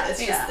cool. But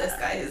it's just this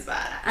guy who's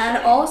bad. Actually. And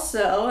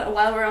also,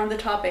 while we're on the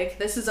topic,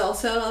 this is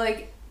also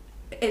like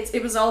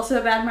it was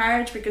also a bad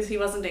marriage because he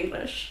wasn't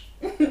English.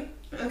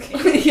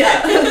 Okay.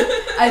 Yeah,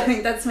 I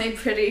think that's made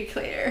pretty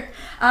clear.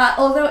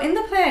 Although in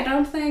the play, I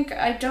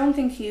don't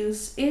think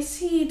is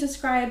he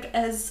described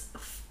as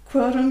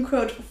quote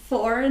unquote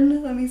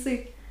foreign? Let me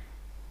see.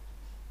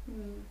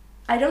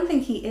 I don't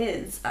think he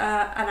is,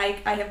 and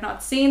I have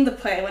not seen the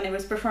play when it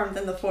was performed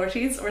in the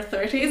 40s or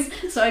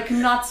 30s, so I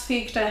cannot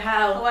speak to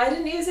how. Why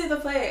didn't you see the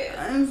play?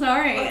 I'm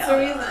sorry. What's the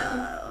reason?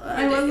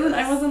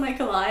 I wasn't like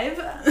alive.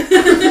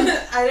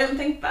 I don't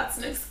think that's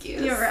an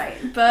excuse. You're right,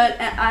 but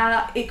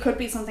it could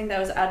be something that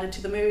was added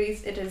to the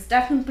movies. It is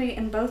definitely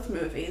in both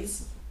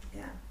movies.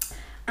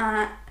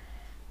 Yeah.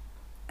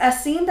 A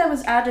scene that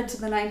was added to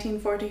the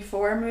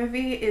 1944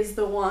 movie is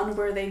the one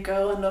where they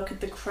go and look at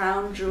the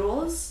crown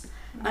jewels,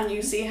 and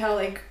you see how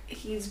like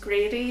he's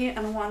greedy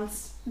and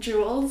wants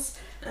jewels.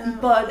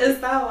 But is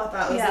that what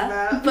that was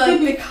about? But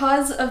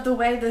because of the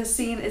way the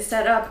scene is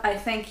set up, I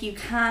think you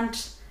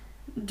can't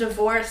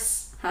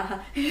divorce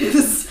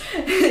his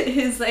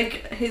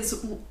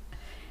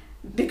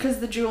because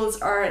the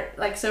jewels are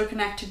like so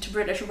connected to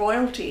British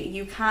royalty,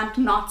 you can't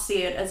not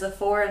see it as a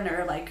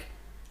foreigner like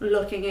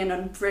looking in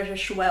on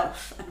British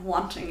wealth and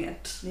wanting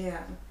it.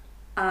 Yeah.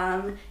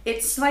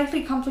 It's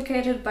slightly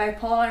complicated by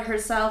Paula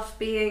herself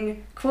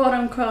being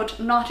quote-unquote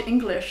not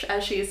English,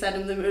 as she said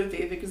in the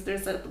movie, because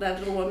there's that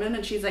little woman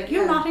and she's like,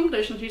 you're not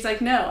English, and she's like,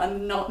 no,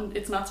 and no,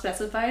 it's not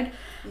specified.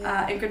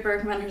 Ingrid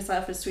Bergman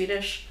herself is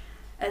Swedish,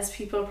 as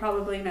people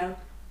probably know.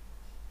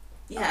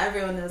 Yeah,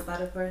 everyone knows that,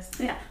 of course.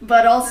 Yeah,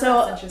 but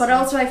also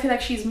I feel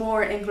like she's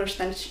more English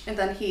than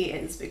he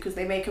is, because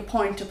they make a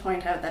point to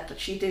point out that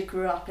she did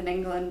grow up in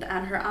England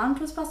and her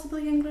aunt was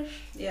possibly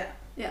English. Yeah.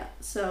 Yeah,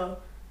 so...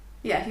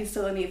 yeah, he's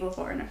still an evil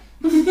foreigner.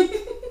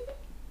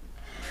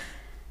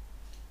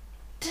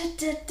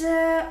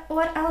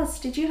 What else?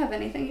 Did you have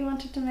anything you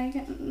wanted to make?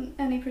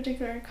 Any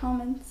particular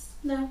comments?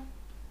 No.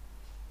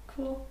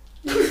 Cool.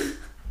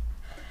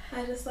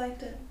 I just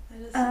liked it.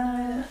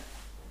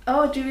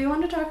 Oh, do we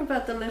want to talk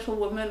about the little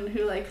woman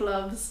who like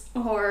loves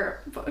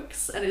horror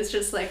books and is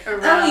just like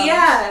around? Oh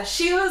yeah,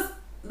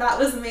 that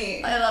was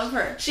me. I love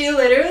her. She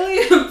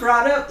literally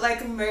brought up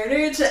like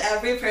murder to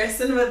every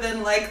person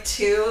within like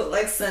 2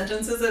 like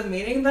sentences of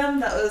meeting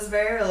them. That was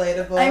very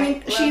relatable. I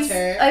mean,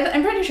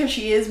 I'm pretty sure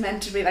she is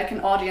meant to be like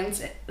an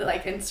audience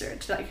like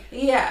insert. Like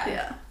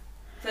yeah.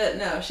 But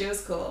no, she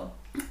was cool.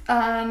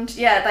 And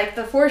yeah, like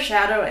the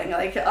foreshadowing,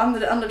 like on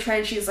the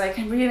train, she's like,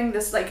 I'm reading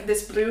this like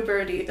this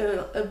Bluebeardy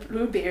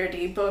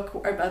book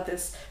about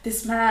this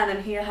man,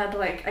 and he had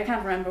like, I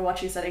can't remember what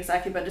she said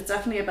exactly, but it's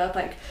definitely about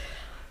like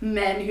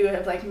men who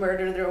have like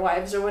murdered their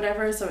wives or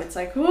whatever. So it's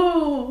like,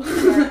 ooh,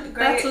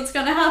 that's what's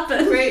gonna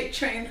happen. Great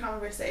train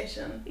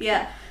conversation.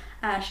 Yeah,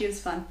 she was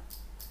fun.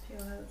 She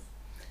was.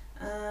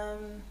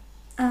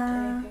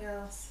 Anything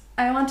else?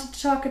 I wanted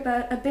to talk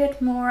about a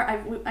bit more.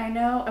 I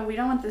know we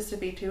don't want this to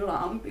be too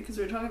long because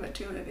we're talking about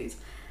 2 movies,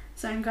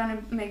 so I'm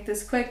gonna make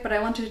this quick. But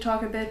I wanted to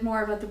talk a bit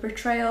more about the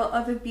portrayal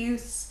of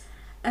abuse.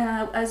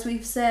 As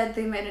we've said,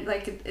 they made it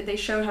like they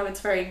showed how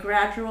it's very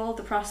gradual,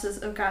 the process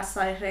of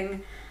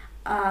gaslighting.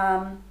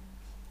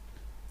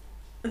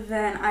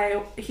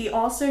 Then he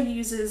also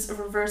uses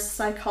reverse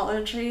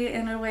psychology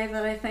in a way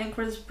that I think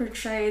was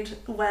portrayed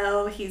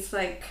well. He's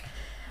like,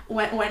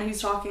 when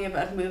he's talking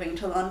about moving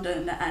to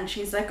London, and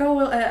she's like, oh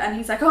well, and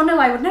he's like, oh no,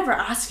 I would never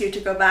ask you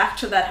to go back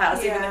to that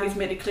house, even though he's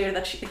made it clear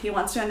that he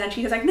wants to, and then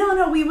she's like,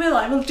 no, we will,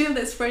 I will do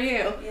this for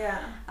you. Yeah.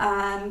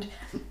 And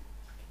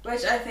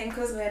which I think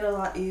was made a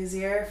lot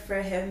easier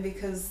for him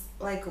because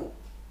like,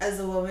 as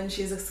a woman,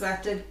 she's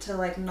expected to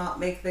like not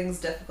make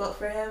things difficult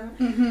for him,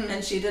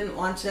 and she didn't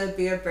want to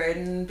be a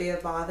burden, be a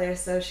bother,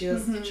 so she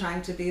was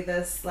trying to be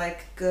this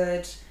like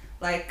good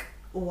like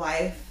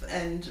wife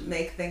and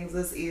make things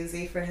as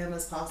easy for him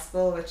as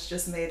possible, which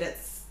just made it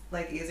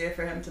like easier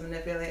for him to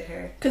manipulate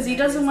her. Because he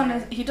doesn't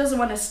want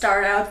to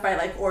start out by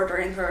like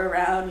ordering her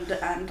around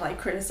and like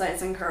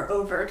criticizing her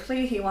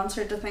overtly. He wants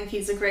her to think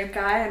he's a great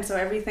guy, and so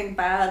everything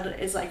bad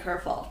is like her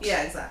fault.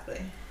 Yeah, exactly.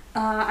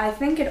 I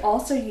think it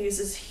also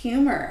uses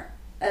humor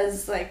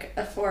as like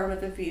a form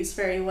of abuse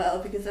very well,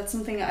 because that's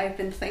something I've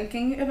been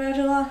thinking about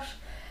a lot.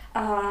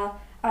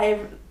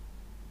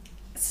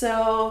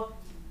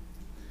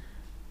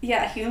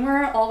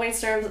 Humor always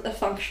serves a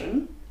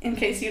function, in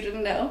case you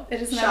didn't know.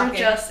 It is never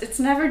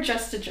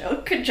just a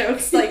joke.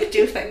 Jokes like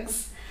do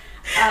things.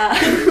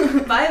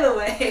 By the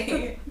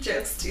way,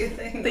 jokes do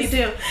things. They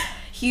do.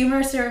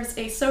 Humor serves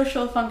a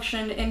social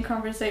function in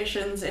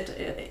conversations.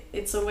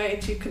 It's a way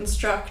to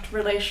construct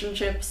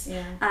relationships,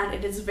 and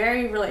it is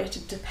very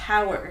related to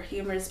power.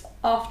 Humor is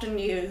often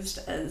used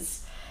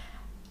as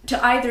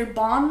to either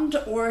bond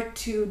or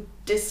to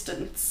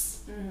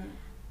distance.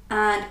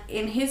 And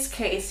in his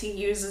case, he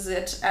uses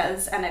it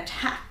as an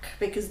attack,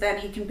 because then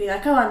he can be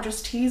like, oh, I'm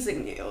just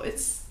teasing you.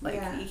 It's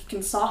like he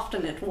can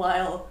soften it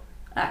while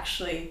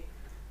actually,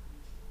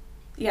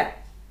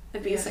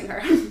 abusing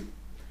her.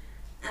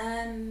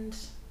 And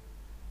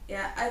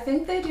I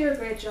think they do a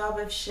great job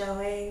of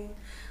showing,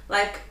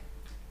 like,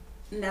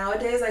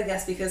 nowadays, I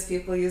guess because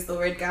people use the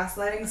word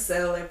gaslighting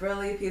so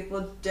liberally,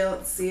 people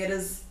don't see it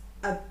as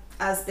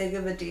big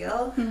of a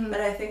deal, but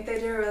I think they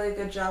do a really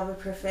good job of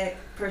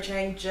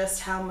portraying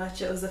just how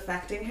much it was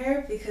affecting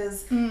her,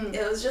 because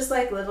it was just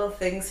like little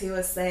things he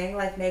was saying,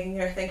 like making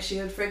her think she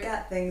would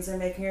forget things, or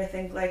making her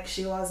think like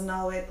she wasn't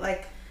always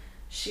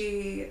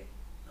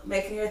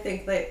making her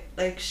think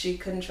like she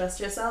couldn't trust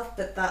herself,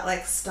 but that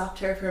like stopped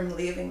her from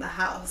leaving the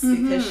house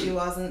because she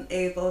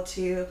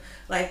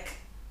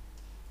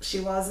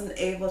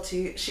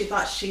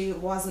thought she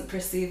wasn't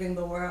perceiving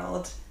the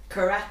world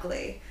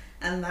correctly,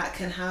 and that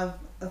can have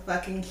a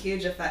fucking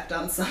huge effect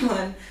on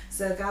someone.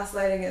 So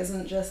gaslighting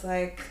isn't just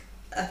like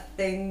a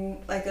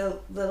thing, like a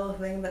little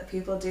thing that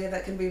people do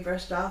that can be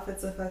brushed off.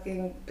 It's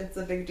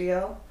a big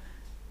deal.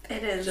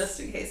 It is. Just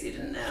in case you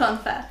didn't know. Fun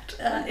fact.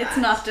 It's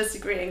not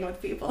disagreeing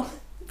with people.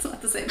 It's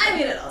not the same thing. I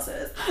mean, it also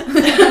is.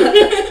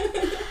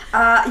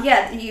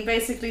 You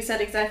basically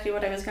said exactly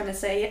what I was going to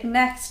say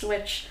next,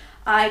 which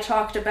I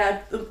talked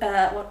about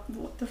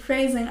what the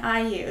phrasing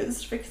I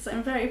used, because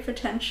I'm very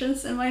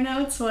pretentious in my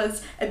notes,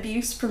 was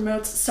abuse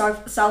promotes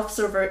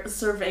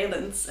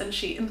self-surveillance, and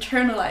she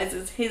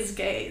internalizes his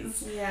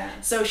gaze. Yeah.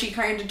 So she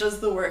kind of does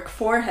the work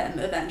for him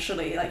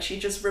eventually. Like, she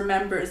just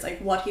remembers like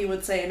what he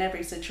would say in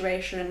every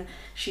situation.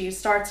 She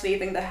starts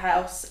leaving the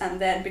house,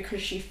 and then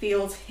because she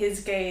feels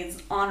his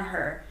gaze on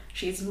her,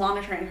 she's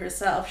monitoring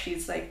herself.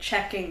 She's like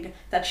checking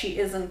that she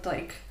isn't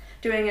like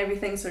doing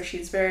everything, so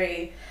she's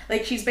very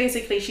like, she's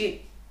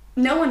basically,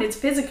 no one is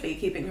physically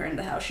keeping her in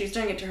the house, she's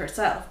doing it to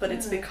herself, but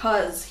it's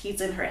because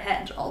he's in her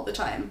head all the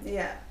time.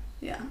 Yeah.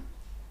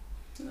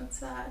 That's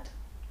sad.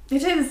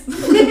 It is.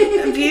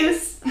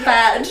 Abuse,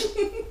 bad.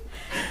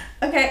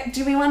 Okay,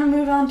 do we want to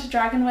move on to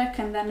Dragonwyck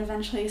and then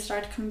eventually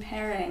start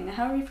comparing?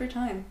 How are we for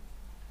time?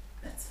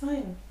 It's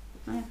fine.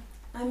 Yeah.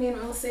 I mean,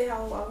 we'll see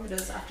how long it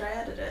is after I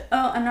edit it.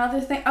 Oh, another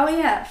thing. Oh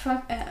yeah,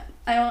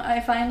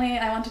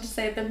 I wanted to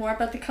say a bit more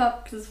about the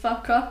cop, because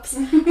fuck cops.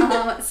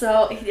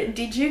 So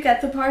did you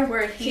get the part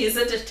where he's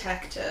a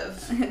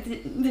detective?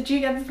 Did you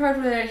get the part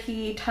where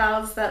he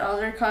tells that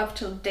other cop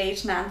to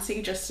date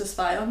Nancy just to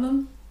spy on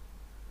them?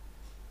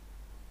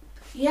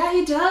 Yeah,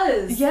 he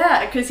does.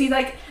 Yeah, because he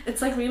like,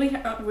 it's like really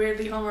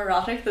weirdly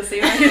homoerotic, the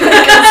scene.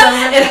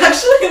 It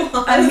actually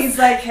was. And he's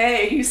like,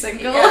 "Hey, are you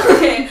single?" Yeah,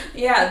 okay.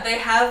 Yeah, they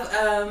have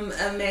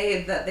a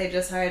maid that they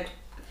just hired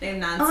named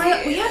Nancy.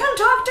 Oh, we haven't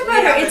talked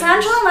about her. It's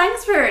Angela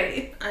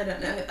Lansbury. I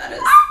don't know who that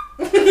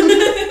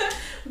is.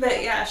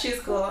 But yeah, she's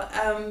cool.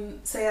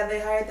 So yeah, they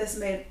hired this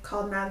maid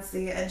called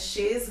Nancy, and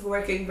she's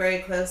working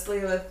very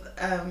closely with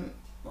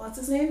what's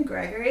his name?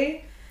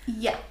 Gregory?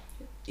 Yeah.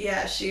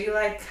 Yeah, she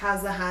like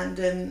has a hand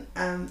in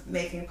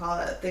making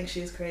Paula think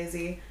she's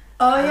crazy.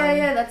 Oh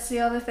yeah, that's the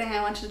other thing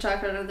I wanted to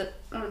talk about.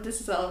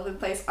 This is all over the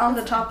place. On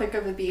the topic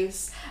of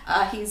abuse,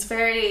 he's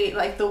very,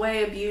 like, the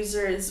way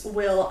abusers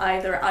will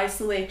either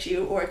isolate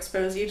you or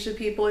expose you to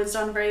people is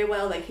done very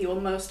well. Like, he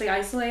will mostly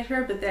isolate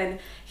her, but then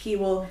he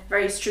will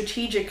very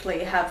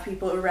strategically have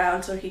people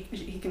around so he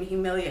can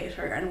humiliate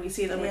her. And we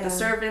see them with the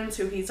servants,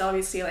 who he's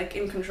obviously like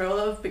in control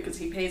of because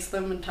he pays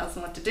them and tells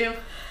them what to do.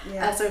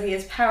 Yeah. So he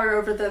has power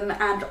over them.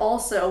 And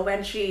also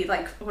when she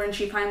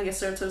finally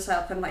asserts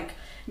herself and like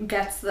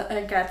gets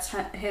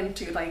him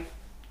to like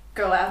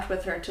go out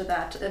with her to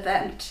that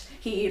event,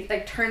 he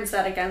like turns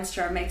that against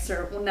her and makes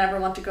her never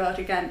want to go out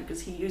again,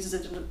 because he uses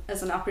it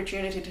as an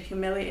opportunity to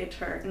humiliate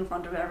her in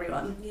front of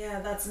everyone. Yeah,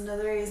 that's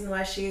another reason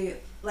why she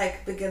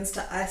like begins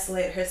to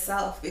isolate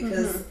herself,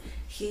 because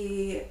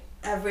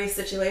every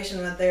situation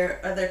with there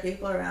are other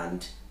people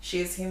around,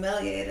 she's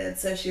humiliated,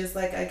 so she's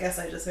like, I guess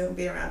I just won't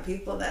be around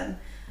people then,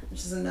 which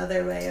is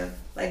another way of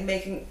like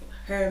making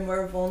her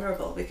more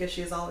vulnerable, because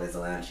she's always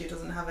alone, she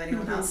doesn't have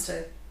anyone else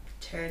to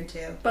turn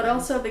to. But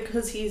also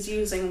because he's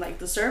using like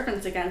the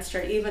servants against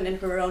her, even in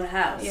her own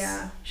house.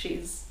 Yeah.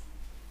 She's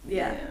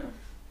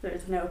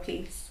there's no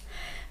peace.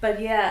 But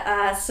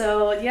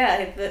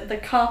the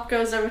cop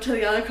goes over to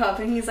the other cop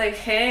and he's like,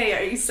 "Hey,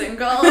 are you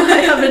single?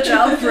 I have a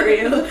job for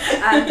you."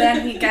 And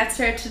then he gets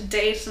her to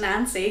date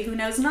Nancy, who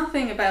knows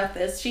nothing about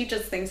this. She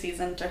just thinks he's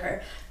into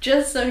her,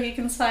 just so he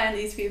can spy on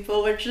these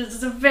people, which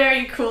is a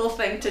very cool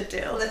thing to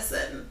do.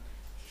 Listen,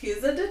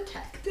 he's a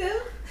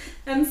detective,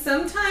 and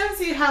sometimes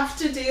you have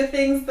to do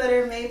things that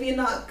are maybe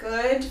not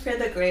good for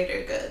the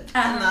greater good,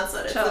 and that's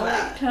what it's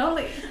about.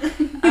 Totally.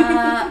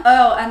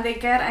 And they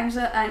get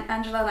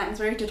Angela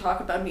Lansbury to talk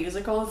about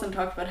musicals and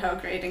talk about how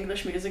great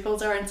English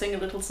musicals are and sing a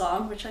little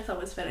song, which I thought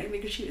was fitting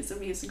because she was in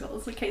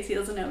musicals, in case he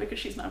doesn't know, because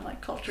she's not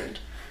like cultured.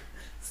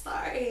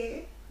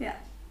 Sorry. Yeah.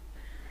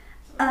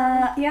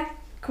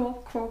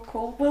 Cool.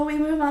 Will we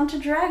move on to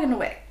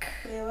Dragonwyck?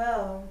 We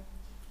will.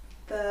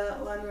 The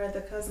one where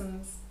the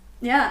cousins.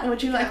 Yeah,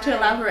 would you like to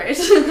elaborate?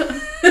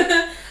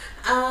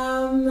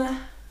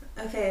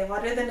 Okay,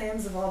 what are the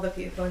names of all the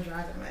people in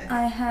Dragonwyck?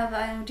 I have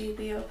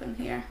IMDb open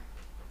here.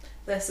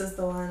 This is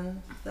the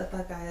one that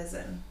guy is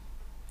in.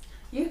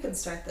 You can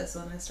start this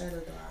one, I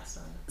started the last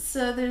one.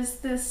 So there's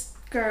this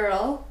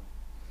girl.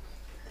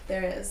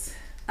 There is.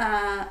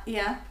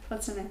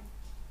 What's her name?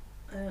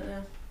 I don't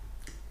know.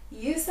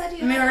 You said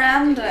you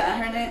Miranda.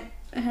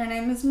 Her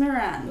name is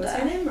Miranda. Was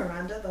her name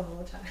Miranda the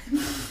whole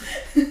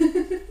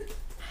time?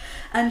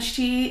 And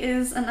she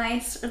is a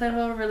nice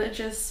little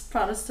religious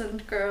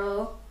Protestant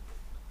girl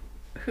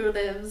who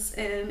lives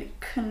in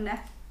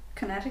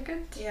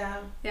Connecticut. Yeah.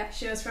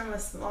 She was from a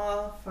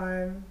small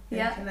farm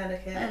in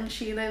Connecticut. And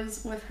she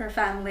lives with her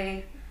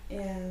family.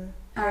 Yeah.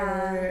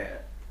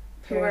 Her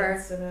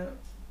parents who are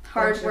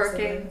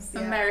hardworking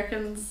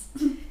Americans.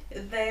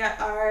 They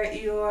are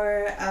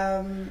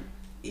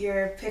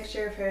your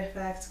picture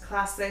perfect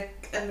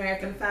classic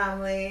American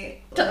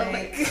family.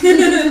 Like,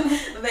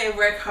 they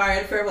work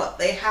hard for what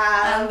they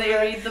have, and they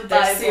read the Bible.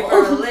 They're super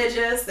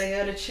religious, they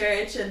go to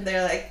church, and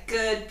they're like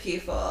good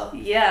people.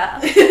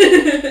 Yeah.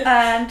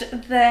 And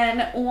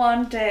then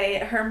one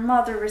day her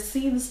mother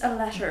receives a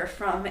letter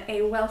from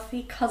a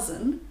wealthy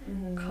cousin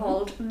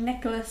called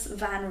Nicholas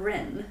Van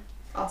Ryn.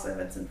 Also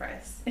Vincent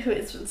Price. Who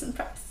is Vincent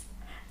Price.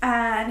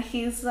 And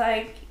he's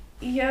like,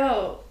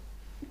 "Yo,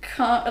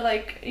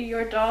 like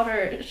your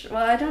daughter.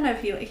 Well, I don't know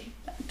if he like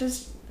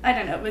does. I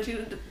don't know, but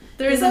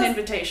there is an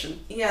invitation.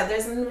 Yeah,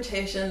 there's an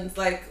invitation. It's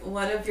like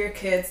one of your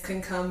kids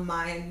can come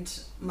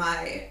mind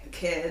my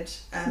kid,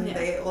 and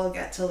they will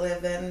get to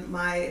live in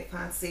my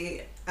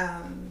fancy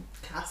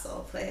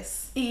castle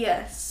place.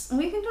 Yes,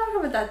 we can talk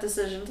about that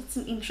decision. That's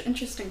an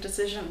interesting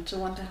decision to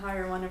want to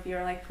hire one of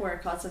your like poor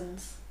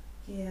cousins.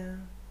 Yeah,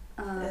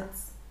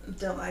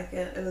 don't like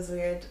it. It was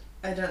weird.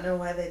 I don't know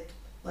why they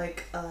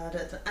like allowed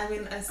it. I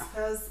mean, I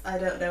suppose I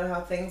don't know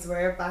how things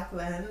were back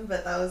then,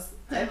 but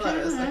I thought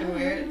it was fucking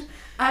weird.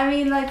 I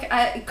mean, like,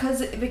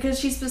 because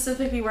she's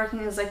specifically working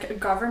as like a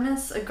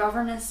governess. A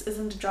governess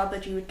isn't a job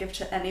that you would give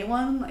to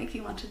anyone. Like,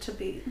 you want it to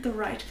be the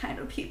right kind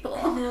of people.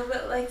 No,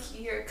 but like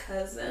your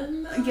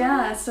cousin. Though?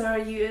 Yeah,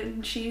 so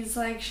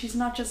she's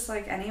not just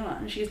like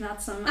anyone. She's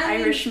not some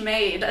Irish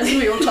maid, as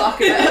we will talk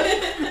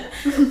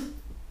about.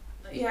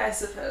 Yeah, I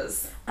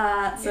suppose.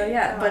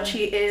 But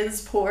she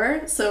is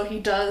poor, so he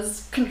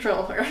does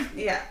control her.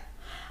 Yeah.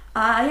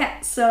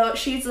 So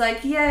she's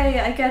like, yay,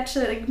 I get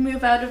to like,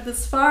 move out of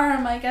this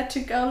farm, I get to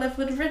go live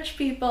with rich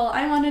people,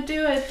 I want to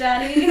do it,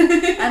 Daddy.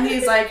 And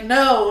he's like,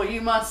 no,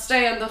 you must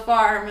stay on the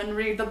farm and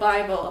read the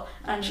Bible.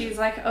 And she's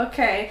like,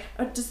 okay.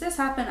 Does this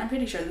happen? I'm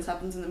pretty sure this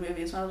happens in the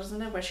movie as well,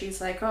 doesn't it? Where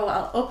she's like, oh,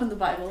 I'll open the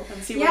Bible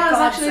and see what God says. Yeah, it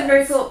was actually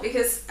very cool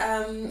because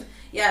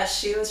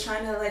she was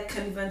trying to like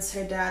convince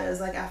her dad. It was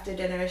like after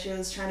dinner, she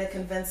was trying to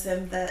convince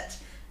him that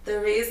the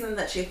reason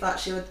that she thought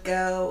she would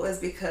go was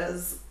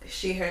because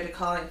she heard a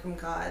calling from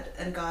God,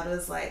 and God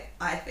was like,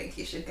 I think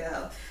you should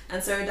go.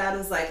 And so her dad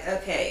was like,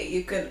 okay,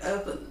 you can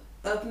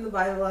open the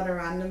Bible on a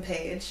random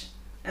page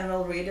and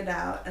we'll read it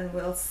out and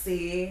we'll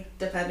see,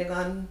 depending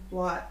on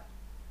what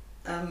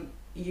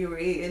you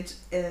read,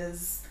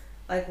 is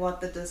like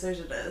what the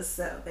decision is.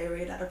 So they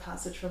read out a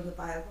passage from the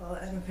Bible,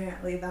 and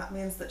apparently that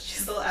means that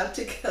she's allowed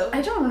to go.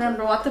 I don't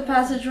remember what the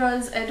passage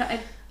was.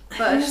 But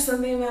there's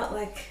something about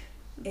like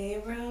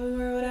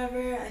Abram or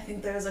whatever. I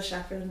think there was a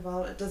shepherd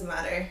involved. It doesn't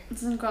matter.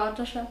 Isn't God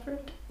a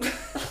shepherd?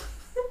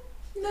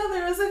 No,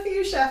 there was a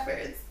few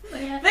shepherds.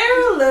 Yeah.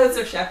 There were loads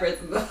of shepherds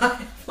in the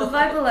Bible. The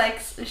Bible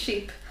likes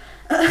sheep.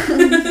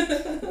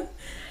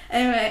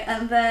 Anyway,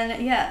 and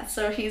then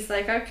so he's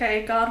like,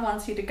 okay, God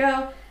wants you to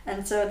go,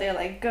 and so they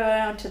like go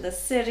out to the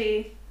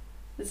city.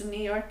 Is it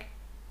New York?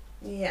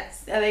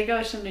 Yes. They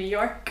go to New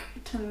York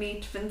to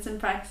meet Vincent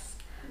Price,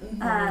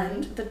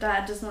 and the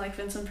dad doesn't like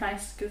Vincent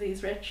Price because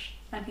he's rich.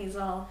 And he's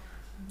all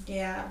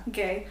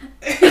gay.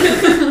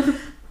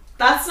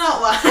 That's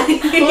not why.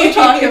 We'll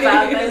talk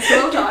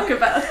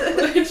about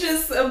this. Which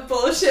is a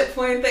bullshit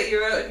point that you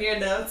wrote in your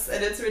notes,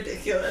 and it's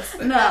ridiculous.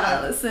 No,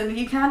 listen,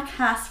 you can't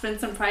cast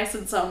Vincent Price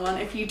in someone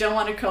if you don't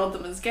want to code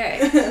them as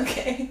gay.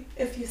 Okay,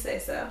 if you say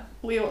so.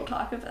 We will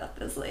talk about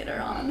this later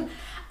on.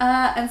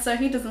 And so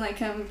he doesn't like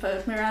him,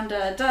 but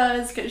Miranda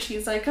does, because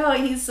she's like, oh,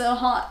 he's so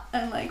hot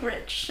and like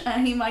rich,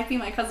 and he might be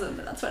my cousin,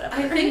 but that's whatever.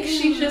 I think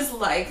she just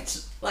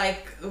liked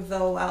like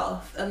the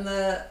wealth and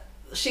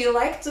she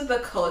liked the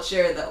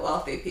culture that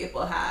wealthy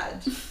people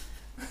had,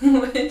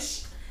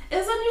 which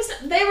is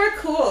they were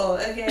cool.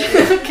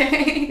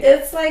 Okay.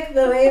 It's like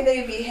the way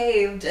they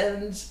behaved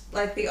and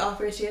like the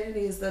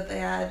opportunities that they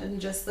had,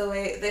 and just the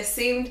way they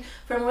seemed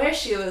from where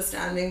she was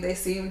standing. They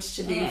seemed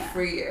to be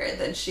freer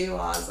than she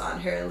was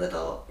on her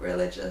little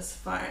religious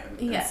farm.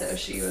 Yes. And so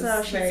she was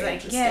very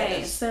interested.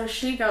 Yay. So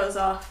she goes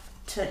off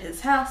to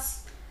his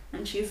house,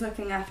 and she's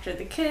looking after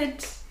the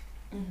kids.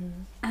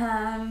 Mm-hmm.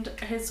 And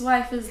his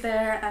wife is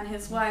there, and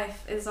his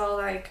wife is all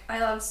like, I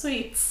love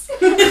sweets.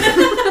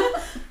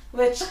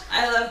 Which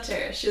I loved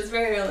her. She was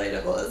very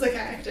relatable as a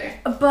character.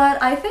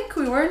 But I think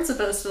we weren't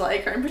supposed to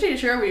like her. I'm pretty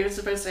sure we were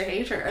supposed to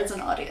hate her as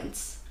an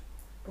audience.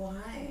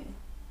 Why?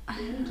 I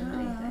don't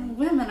know.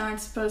 Women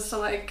aren't supposed to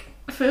like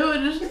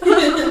food.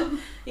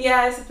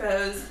 Yeah, I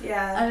suppose.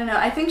 Yeah. I don't know.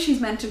 I think she's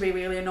meant to be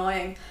really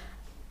annoying.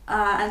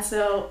 And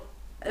so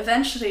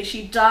eventually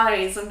she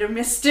dies under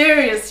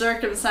mysterious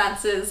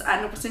circumstances,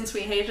 and since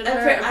we hated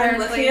her, I'm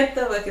looking at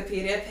the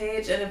Wikipedia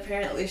page, and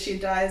apparently she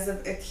dies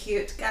of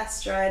acute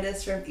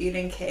gastritis from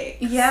eating cake.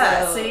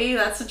 Yeah, so see,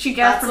 that's what you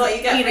get from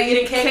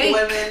eating cake.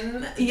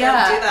 Women don't do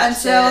that and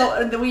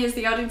shit. So we as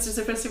the audience are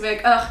supposed to be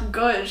like, ugh,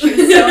 good, she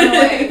was so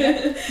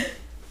annoying.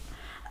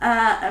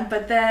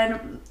 But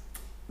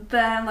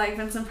then like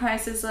Vincent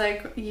Price is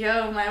like,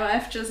 yo, my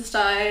wife just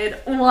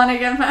died, wanna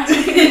get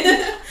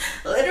married?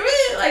 Literally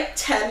like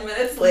 10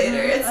 minutes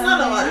later. It's not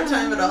a lot of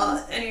time at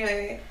all.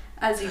 Anyway.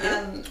 As you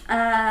do.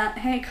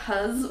 Hey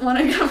cuz,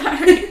 wanna get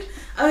married?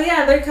 Oh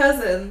yeah, they're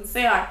cousins.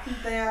 They are.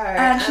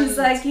 And she's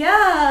like,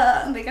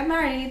 yeah, they get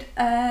married,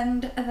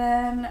 and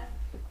then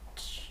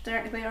they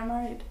are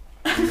married.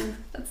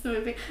 That's the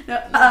movie. No,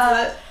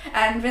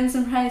 and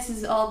Vincent Price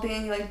is all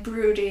being like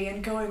broody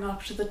and going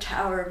up to the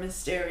tower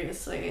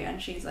mysteriously,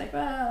 and she's like,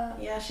 ah.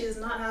 Yeah, she's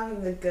not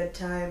having a good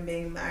time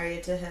being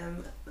married to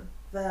him.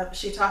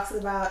 She talks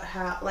about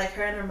how, like,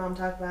 her and her mom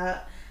talk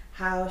about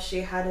how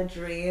she had a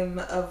dream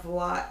of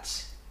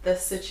what the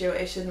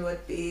situation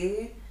would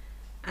be,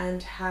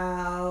 and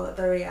how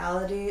the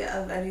reality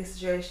of any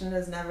situation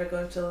is never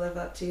going to live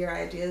up to your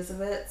ideas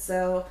of it.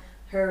 So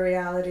her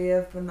reality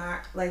of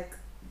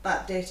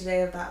that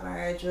day-to-day of that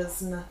marriage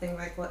was nothing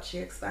like what she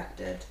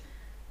expected.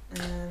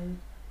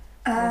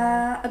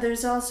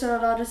 There's also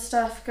a lot of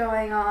stuff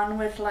going on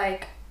with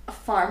like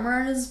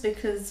farmers,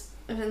 because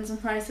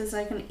Vincent Price is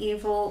like an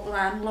evil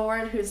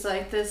landlord who's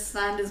like, this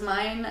land is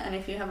mine, and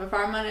if you have a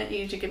farm on it, you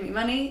need to give me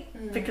money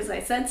because I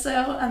said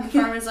so. And the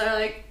farmers are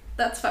like,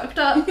 that's fucked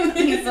up. And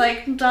he's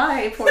like,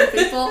 die, poor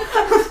people.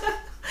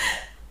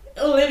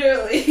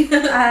 Literally.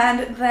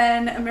 And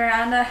then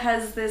Miranda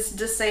has this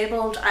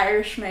disabled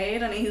Irish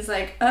maid, and he's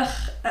like,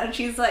 ugh, and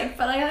she's like,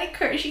 but I like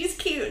her, she's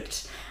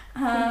cute.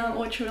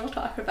 Which we'll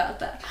talk about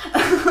that.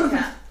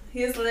 Yeah.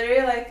 He's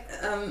literally like,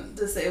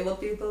 disabled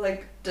people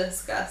like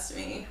disgust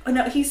me. Oh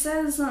no, he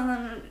says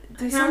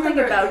there's something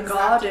about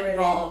God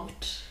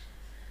involved.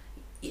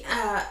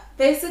 Yeah,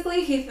 basically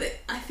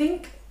I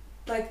think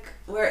like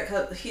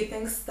he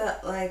thinks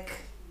that like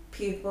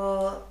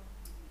people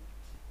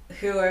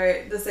who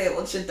are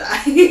disabled should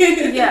die.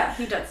 Yeah,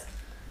 he does.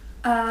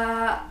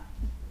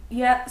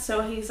 Yeah,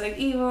 so he's like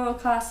evil,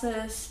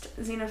 classist,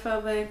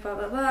 xenophobic, blah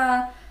blah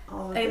blah,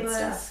 all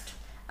ableist.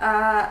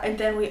 And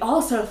then we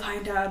also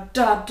find out ...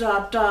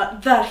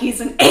 that he's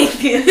an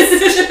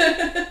atheist.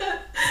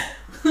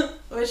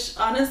 Which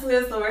honestly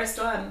is the worst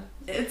one.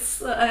 It's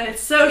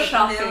so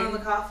shocking. Nail in the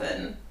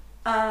coffin.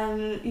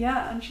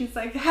 Yeah, and she's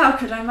like, how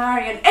could I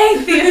marry an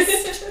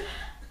atheist?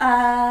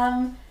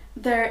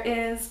 There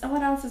is...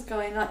 what else is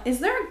going on? Is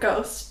there a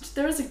ghost?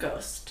 There is a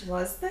ghost.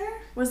 Was there?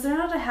 Was there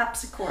not a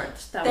harpsichord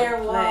that there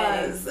would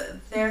play? Was.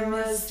 There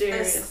was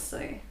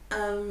mysteriously.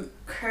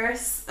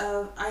 Curse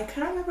of... I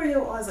can't remember who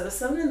it was. It was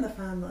someone in the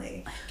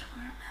family. I don't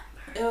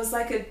remember. It was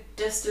like a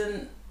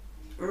distant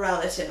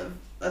relative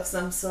of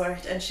some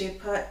sort, and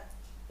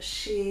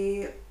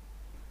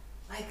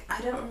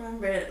I don't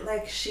remember,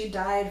 like she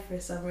died for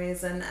some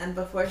reason, and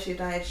before she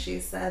died she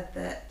said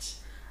that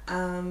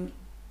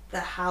the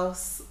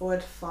house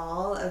would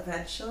fall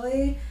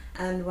eventually,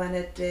 and when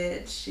it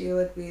did she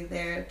would be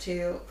there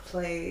to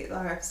play the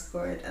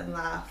harpsichord and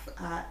laugh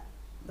at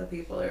the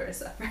people who were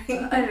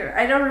suffering.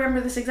 I don't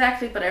remember this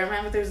exactly, but I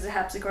remember there was a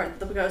harpsichord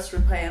that the ghost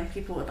would play and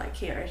people would like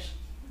hear it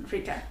and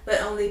freak out.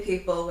 But only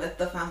people with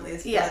the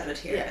family's blood would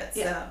hear it,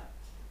 so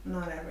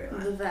not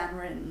everyone. The Van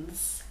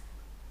Rins.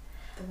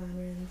 The Van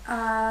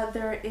Rins.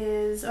 There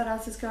is... what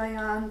else is going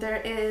on?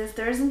 There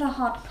isn't a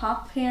hot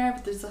cop here,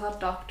 but there's a hot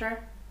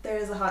doctor. There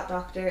is a hot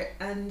doctor,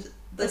 and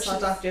this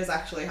hot doctor is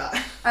actually hot.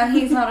 And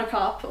he's not a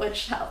cop,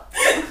 which helps.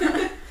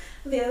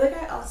 The other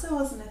guy also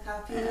wasn't a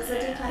cop, he was a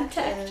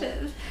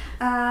detective.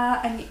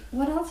 And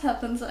what else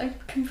happens? I'm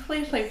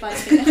completely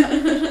blanking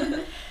out.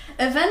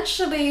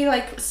 Eventually,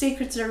 like,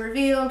 secrets are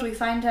revealed. We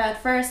find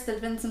out first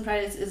that Vincent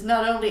Price is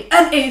not only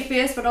an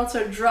atheist, but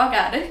also a drug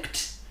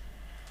addict.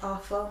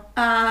 Awful.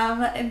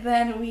 And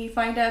then we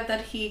find out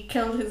that he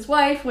killed his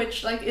wife,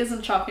 which, like,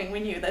 isn't shocking.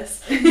 We knew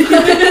this.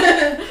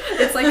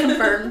 It's, like,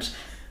 confirmed.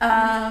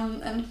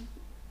 And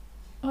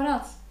what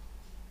else?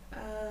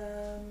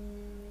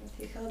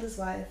 He killed his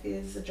wife.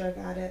 He's a drug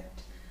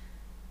addict.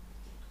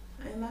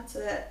 And that's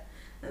it.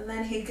 And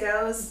then he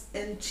goes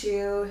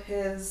into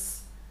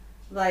his,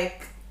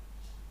 like,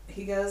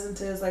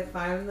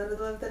 farm in the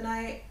middle of the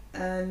night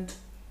and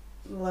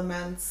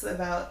laments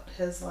about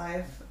his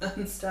life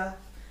and stuff.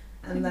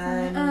 And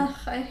then... ugh,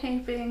 I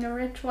hate being a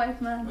rich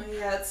white man.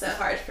 Yeah, it's so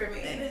hard for me.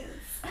 It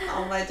is.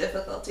 All my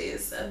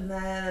difficulties. And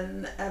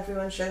then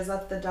everyone shows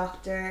up, the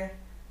doctor,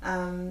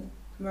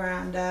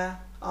 Miranda,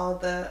 all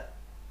the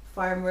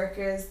farm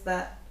workers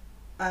that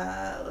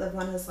live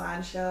on his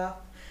land show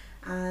up.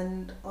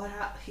 And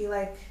he,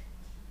 like,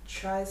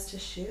 tries to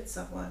shoot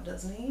someone,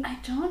 doesn't he? I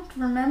don't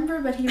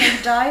remember, but he,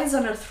 like, dies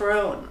on a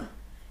throne.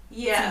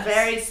 Yes. It's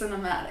very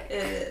cinematic.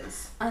 It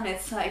is. And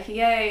it's like,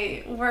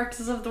 yay, works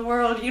of the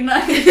world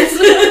unite.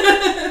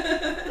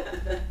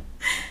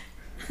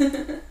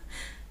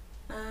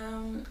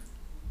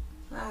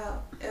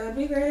 Wow. It would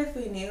be great if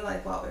we knew,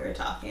 like, what we were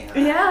talking about.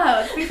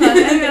 Yeah, it would be fun.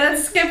 Anyway,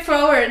 let's skip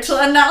forward to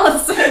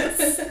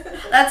analysis.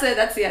 That's it,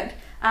 that's the end.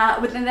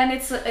 But and then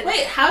it's...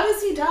 wait, how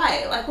does he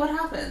die? Like, what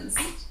happens?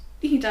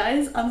 He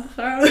dies on the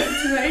throne.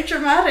 It's very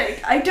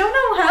dramatic. I don't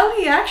know how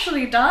he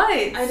actually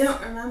dies. I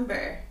don't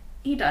remember.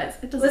 He dies.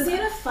 It doesn't matter. Was he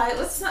in a fight?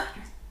 What's not...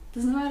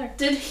 Doesn't matter.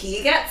 Did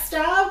he get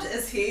stabbed?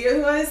 Is he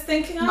who I was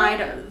thinking of? Might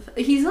have.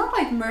 He's not,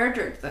 like,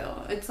 murdered,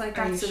 though. It's, like,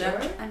 Are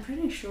accidental. you sure? I'm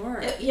pretty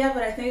sure. Yeah,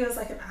 but I think it was,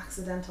 like, an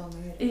accidental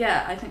murder.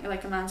 Yeah, I think,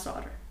 like, a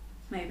manslaughter.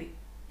 Maybe.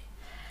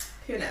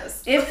 Who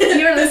knows? If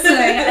you're listening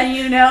and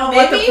you know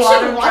what the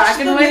plot of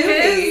Dragonwyck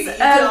is, you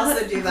can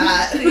also do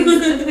that.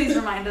 please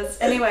remind us.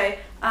 Anyway,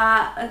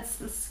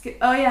 let's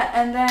oh yeah,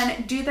 and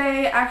then do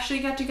they actually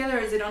get together,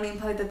 or is it only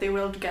implied that they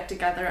will get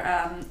together?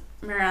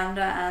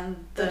 Miranda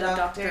and the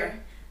doctor.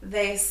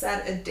 They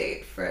set a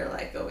date for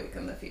like a week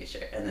in the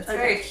future, and it's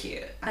very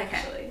cute.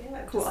 Actually,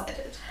 yeah, cool.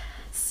 Decided.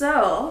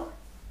 So,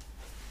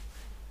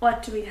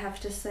 what do we have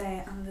to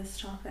say on this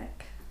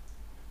topic?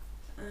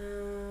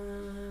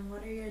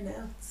 What are your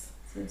notes?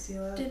 Since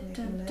you love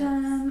making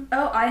notes.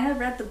 Oh, I have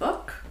read the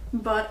book,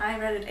 but I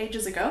read it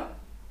ages ago.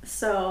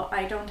 so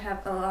I don't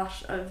have a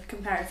lot of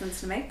comparisons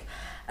to make.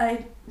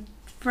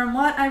 From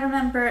what I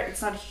remember,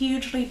 it's not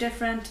hugely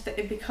different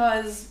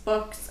because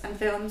books and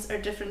films are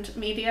different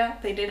media.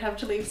 They did have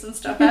to leave some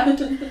stuff out.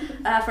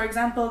 For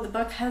example, the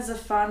book has a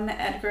fun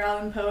Edgar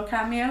Allan Poe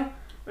cameo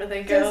where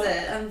they go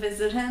and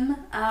visit him,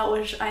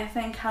 which I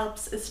think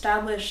helps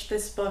establish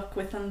this book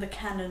within the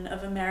canon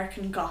of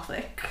American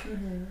Gothic.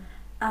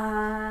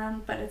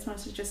 But it's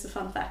mostly just a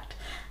fun fact.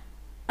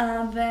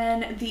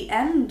 Then the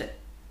end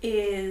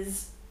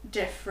is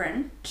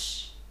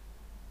different.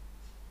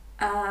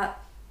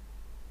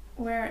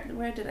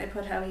 Where did I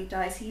put how he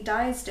dies? He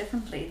dies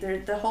differently.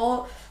 The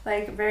whole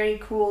very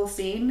cool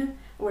scene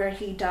where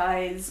he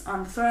dies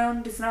on the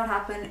throne does not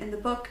happen in the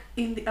book.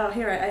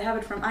 Here I have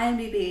it from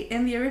IMDb.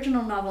 In the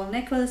original novel,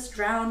 Nicholas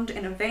drowned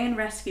in a vain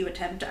rescue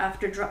attempt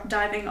after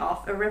diving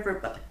off a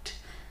riverboat.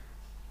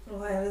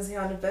 Why was he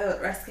on a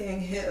boat?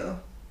 Rescuing who?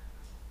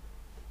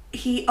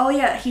 He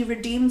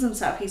redeems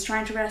himself. He's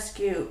trying to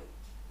rescue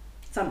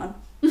someone.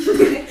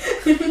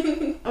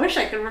 I wish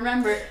I could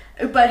remember,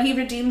 but he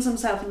redeems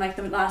himself in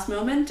the last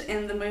moment.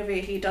 In the movie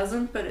he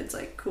doesn't, but it's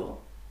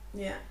cool.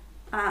 Yeah.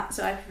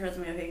 So I prefer the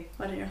movie.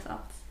 What are your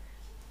thoughts?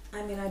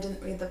 I mean, I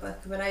didn't read the book,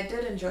 but I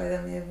did enjoy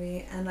the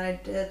movie, and I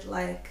did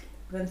like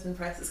Vincent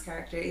Price's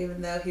character,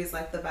 even though he's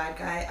the bad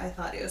guy. I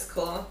thought he was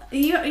cool.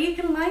 You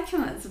can like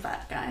him as a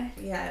bad guy.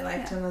 Yeah, I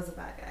liked him as a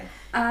bad guy.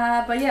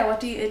 But yeah, what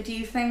do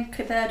you think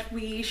that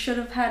we should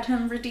have had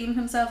him redeem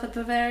himself at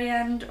the very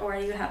end, or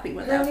are you happy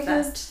without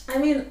that? I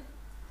mean,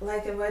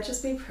 it might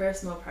just be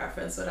personal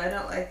preference, but I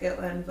don't like it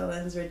when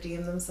villains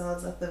redeem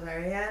themselves at the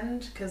very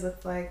end, because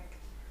it's I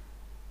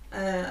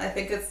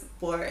think it's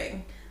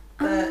boring.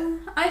 But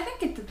I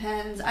think it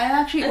depends.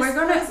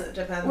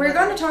 We're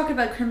gonna talk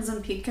about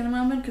Crimson Peak in a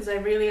moment, because I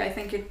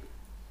think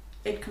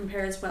it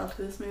compares well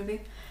to this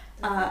movie.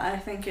 I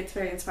think it's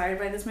very inspired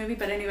by this movie,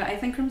 but anyway, I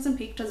think Crimson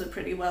Peak does it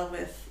pretty well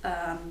with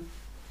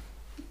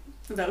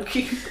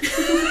Loki.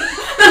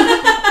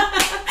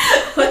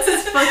 What's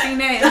his fucking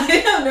name?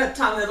 I don't know,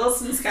 Tom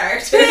Hiddleston's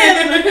character.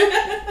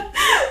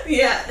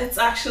 Yeah,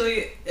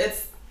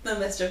 it's the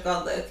mischief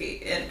god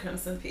Loki in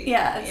Crimson Peak.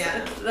 Yeah,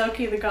 it's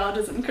Loki the god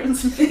is in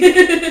Crimson Peak.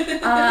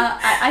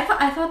 I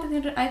thought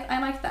that I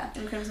liked that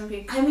in Crimson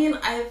Peak. I mean,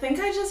 I think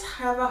I just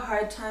have a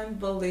hard time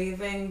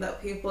believing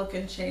that people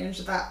can change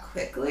that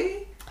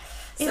quickly.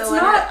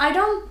 I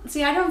don't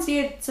see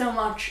it so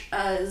much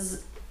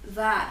as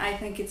that. I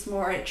think it's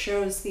more it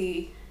shows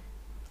the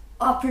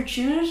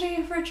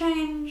opportunity for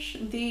change,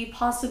 the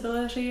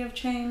possibility of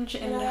change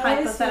in a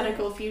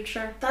hypothetical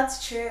future.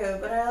 That's true,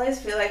 but I always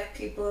feel like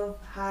people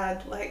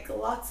have had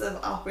lots of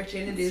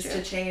opportunities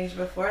to change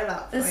before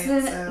that point.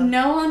 Listen,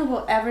 no one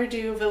will ever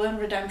do villain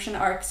redemption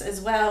arcs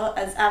as well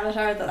as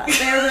Avatar: The Last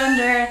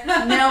Airbender.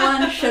 No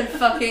one should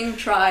fucking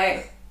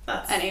try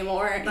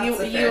anymore. You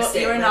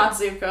are not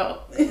Zuko.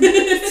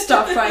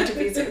 Stop trying to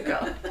be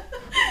Zuko.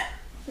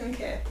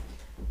 Okay.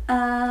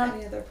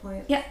 Any other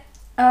point? Yeah.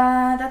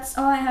 That's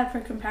all I had for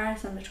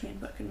comparison between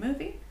book and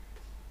movie.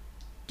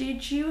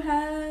 Did you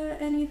have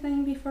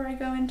anything before I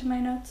go into my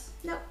notes?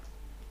 No.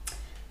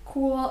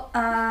 Cool.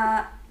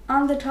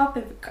 On the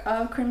topic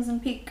of Crimson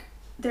Peak,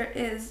 there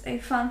is a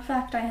fun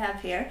fact I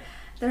have here.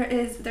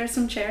 There's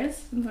some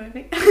chairs in the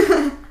movie.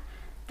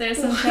 There's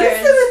some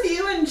chairs. What's with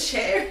you and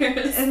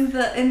chairs?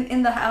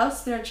 In the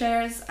house there are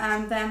chairs,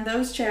 and then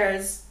those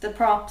chairs, the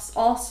props,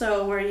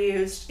 also were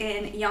used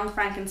in Young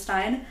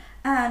Frankenstein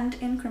and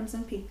in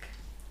Crimson Peak.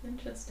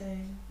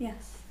 Interesting.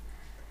 Yes.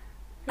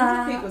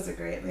 Crimson Peak was a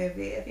great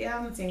movie. If you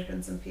haven't seen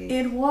Crimson Peak,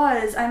 it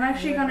was. I'm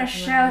actually going to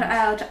shout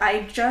out.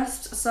 I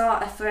just saw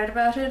a thread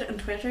about it on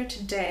Twitter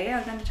today.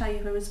 I'm going to tell you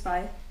who it was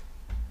by.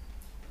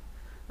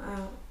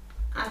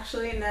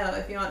 Actually, no.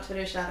 If you want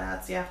Twitter shout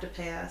outs, you have to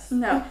pay us.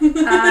 No.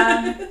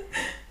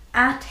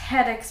 At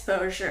Head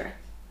Exposure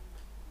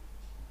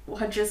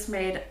had just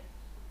made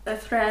a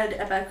thread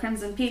about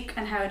Crimson Peak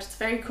and how it's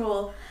very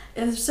cool.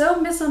 It was so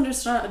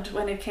misunderstood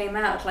when it came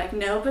out.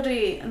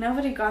 Nobody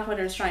got what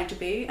it was trying to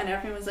be, and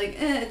everyone was like,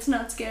 it's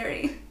not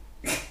scary.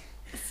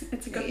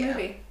 It's a good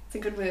movie. It's a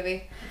good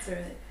movie. It's a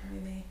really good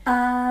movie.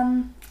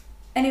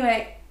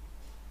 Anyway,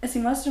 see,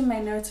 most of my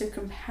notes are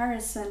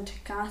comparison to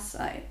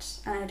Gaslight,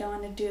 and I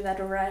don't want to do that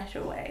right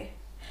away.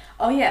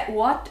 Oh yeah,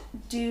 what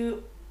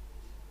do...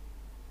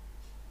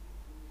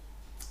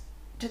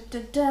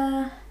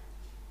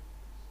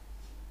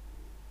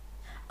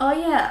 Oh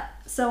yeah,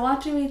 so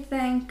what do we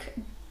think...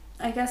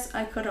 I guess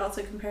I could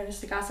also compare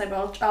this to Gaslight,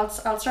 but I'll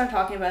start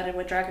talking about it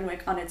with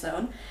Dragonwyck on its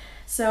own.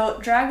 So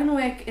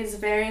Dragonwyck is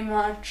very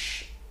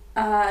much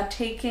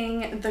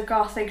taking the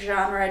gothic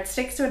genre. It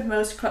sticks to it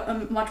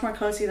much more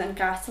closely than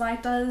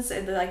Gaslight does.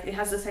 It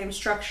has the same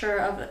structure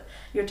of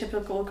your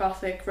typical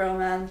gothic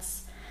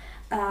romance.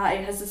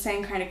 It has the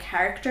same kind of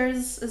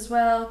characters as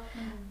well.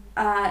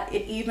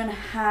 It even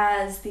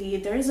has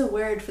there is a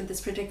word for this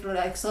particular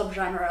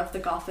subgenre of the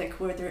gothic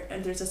where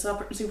there's a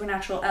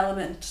supernatural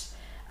element.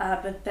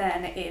 But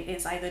then it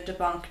is either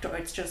debunked or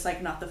it's just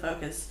not the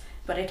focus.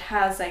 But it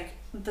has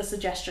the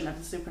suggestion of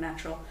the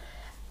supernatural.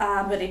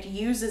 But it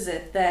uses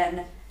it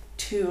then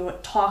to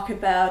talk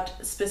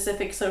about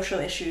specific social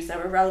issues that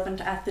were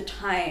relevant at the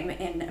time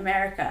in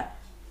America.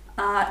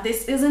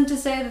 This isn't to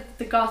say that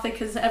the Gothic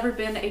has ever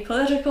been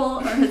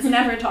apolitical or has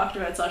never talked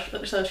about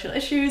social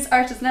issues.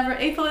 Art is never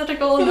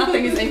apolitical,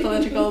 nothing is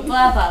apolitical,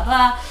 blah, blah,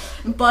 blah.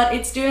 But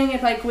it's doing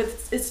it like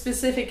with a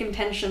specific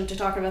intention to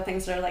talk about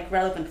things that are like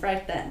relevant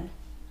right then.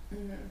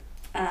 Mm-hmm.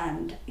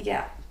 And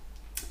yeah,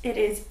 it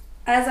is,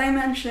 as I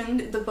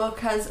mentioned, the book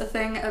has a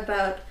thing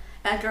about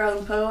Edgar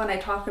Allan Poe, and I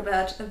talk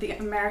about the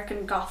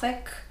American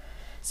Gothic.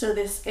 So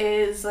this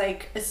is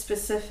like a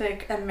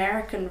specific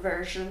American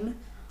version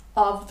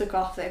of the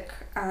Gothic,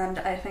 and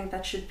I think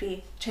that should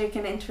be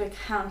taken into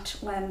account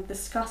when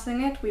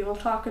discussing it. We will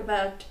talk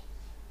about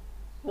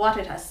what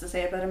it has to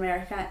say about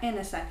America in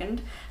a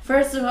second.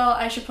 First of all,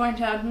 I should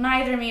point out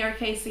neither me or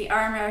Casey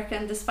are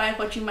American, despite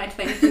what you might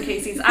think from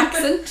Casey's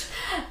accent.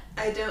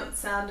 I don't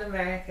sound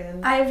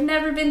American. I've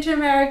never been to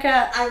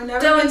America. I've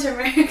never been to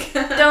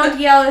America. Don't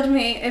yell at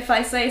me if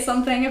I say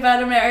something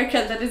about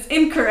America that is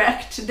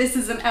incorrect. This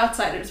is an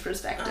outsider's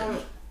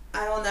perspective.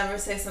 I will never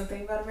say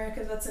something about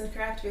America that's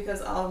incorrect,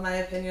 because all of my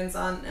opinions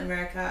on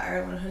America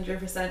are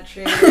 100%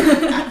 true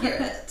and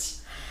accurate.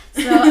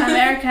 So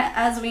America,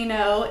 as we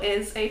know,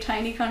 is a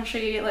tiny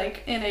country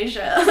like in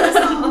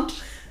Asia.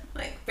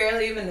 Like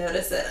barely even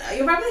notice it.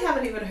 You probably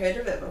haven't even heard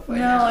of it before.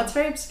 No, now. It's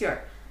very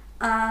obscure.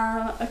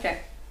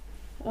 Okay.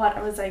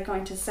 What was I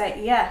going to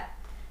say? Yeah.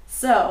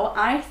 So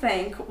I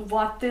think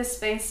what this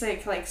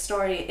basic like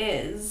story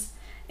is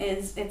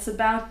it's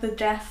about the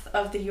death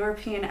of the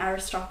European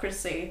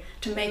aristocracy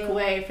to make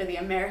way for the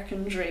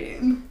American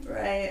dream.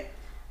 Right.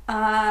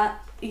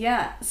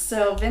 Yeah,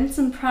 so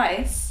Vincent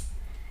Price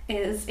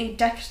is a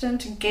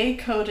decadent,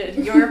 gay-coded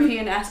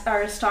European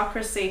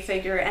aristocracy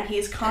figure, and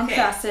he's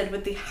contrasted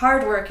with the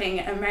hardworking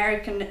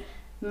American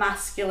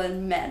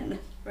masculine men.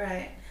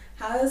 Right.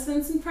 How is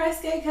Vincent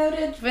Price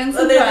gay-coded?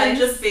 Vincent Price than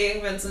just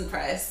being Vincent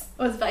Price.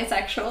 Was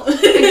bisexual, in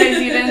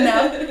case you didn't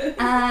know.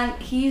 And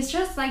he's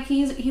just like,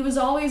 he was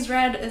always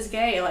read as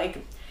gay.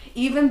 Like,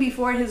 even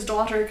before his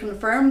daughter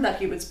confirmed that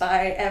he was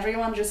bi,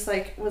 everyone just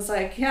like was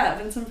like, yeah,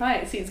 Vincent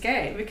Price, he's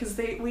gay, because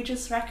we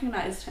just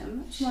recognized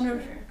him as one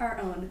of our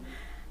own.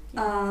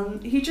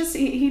 He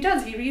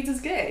reads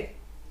as gay.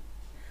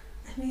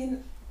 I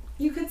mean,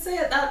 you could say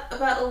that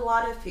about a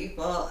lot of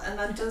people, and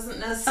that doesn't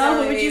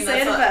necessarily mean would you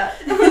say it about?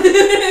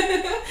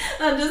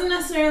 That doesn't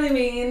necessarily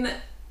mean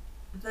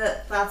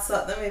that that's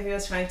what the movie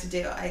was trying to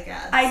do, I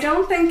guess. I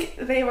don't think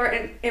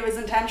it was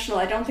intentional.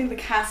 I don't think the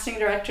casting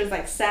directors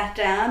like sat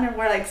down and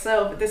were like,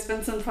 so this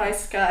Vincent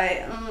Price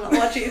guy,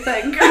 what do you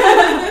think?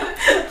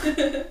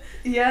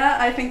 Yeah,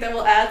 I think that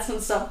will add some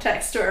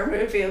subtext to our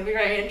movie. It'll be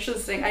very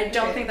interesting. I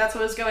don't think that's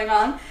what was going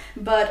on,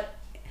 but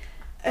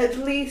at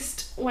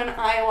least when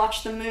I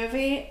watch the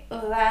movie,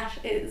 that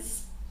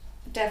is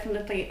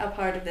definitely a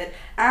part of it.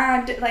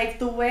 And like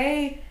the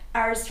way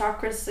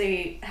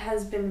aristocracy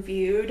has been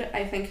viewed,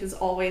 I think has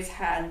always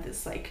had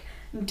this like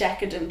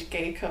decadent,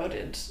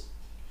 gay-coded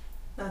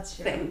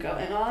thing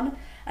going on.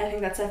 I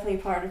think that's definitely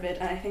part of it,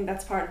 and I think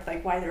that's part of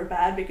like why they're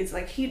bad, because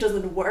like he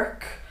doesn't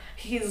work.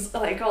 He's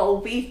like all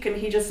weak and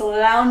he just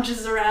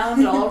lounges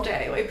around all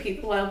day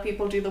while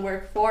people do the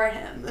work for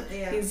him.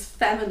 Yeah. He's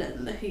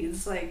feminine.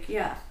 He's like,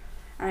 yeah.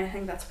 And I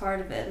think that's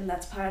part of it, and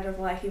that's part of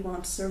why he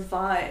won't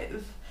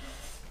survive.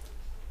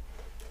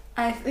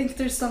 I think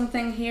there's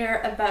something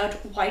here about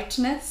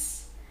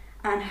whiteness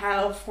and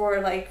how for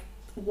like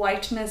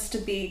whiteness to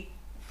be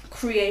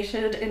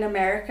created in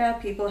America,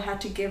 people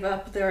had to give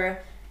up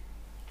their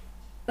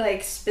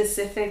like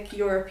specific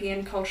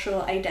European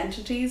cultural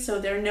identities, so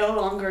they're no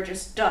longer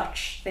just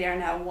Dutch, they are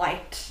now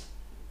white.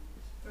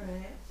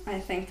 Right. I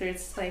think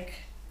there's like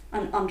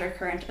an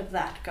undercurrent of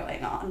that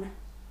going on.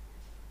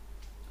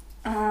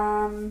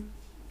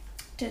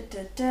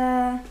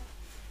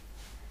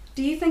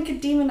 Do you think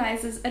it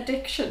demonizes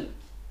addiction?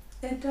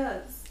 It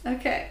does.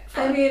 Okay.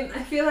 Fun.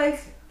 I feel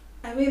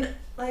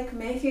like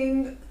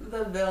making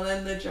the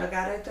villain the drug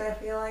addict, I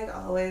feel like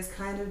always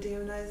kind of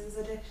demonizes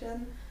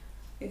addiction,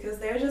 because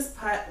they're just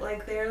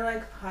piling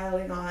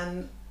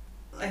on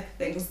like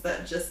things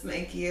that just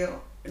make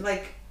you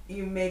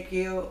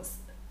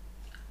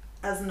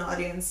as an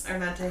audience are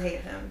meant to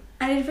hate him.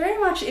 And it very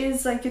much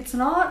is like, it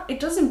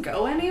doesn't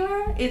go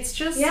anywhere. It's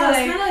just it's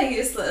kind of like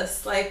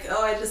useless. Like,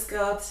 oh, I just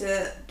go up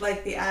to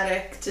like the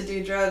attic to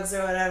do drugs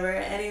or whatever.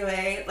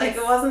 Anyway, like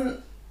it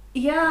wasn't.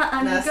 Yeah,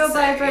 and necessary. You go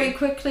by very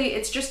quickly.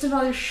 It's just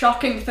another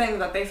shocking thing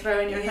that they throw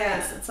in your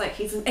face. It's like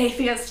he's an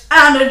atheist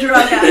and a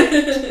drug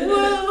addict.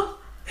 Whoa.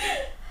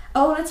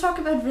 Oh, let's talk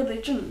about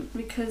religion,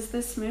 because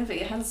this movie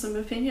has some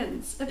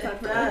opinions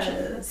about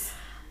religion.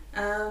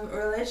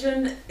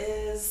 Religion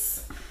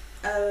is,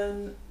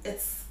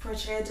 it's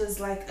portrayed as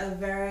like a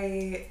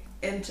very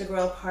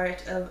integral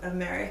part of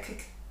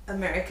Americanness.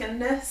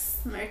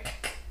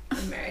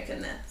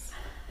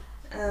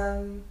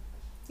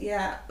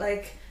 Yeah,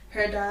 like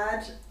her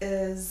dad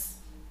is,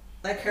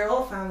 like her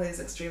whole family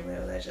is extremely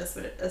religious,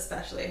 but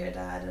especially her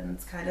dad, and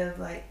it's kind of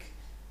like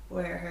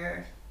where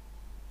her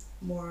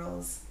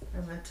morals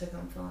are meant to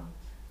come from,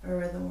 or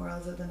where the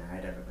morals of the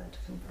narrative are meant to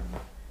come from.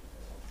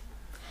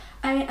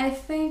 I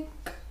think...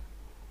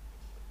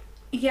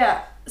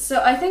 Yeah,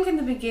 so I think in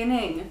the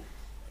beginning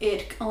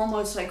it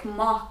almost like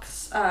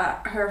mocks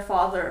her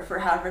father for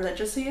how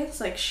religious he is.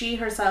 Like she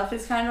herself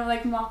is kind of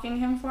like mocking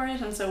him for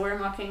it, and so we're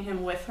mocking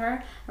him with her.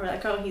 And we're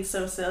like, oh, he's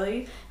so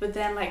silly. But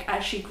then like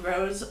as she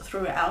grows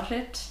throughout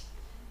it,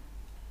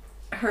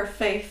 her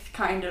faith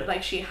kind of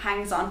like she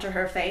hangs on to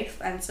her faith,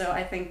 and so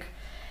I think,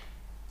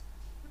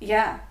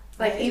 yeah,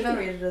 like I even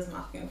read it as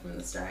mocking from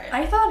the start.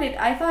 I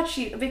thought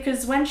she,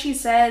 because when she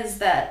says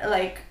that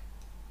like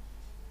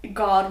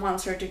God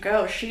wants her to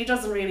go, she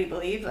doesn't really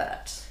believe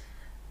that.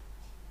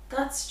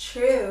 That's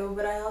true,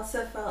 but I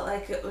also felt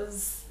like it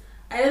was...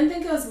 I didn't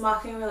think it was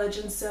mocking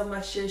religion so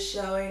much as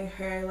showing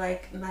her,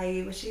 like,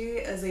 naivety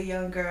as a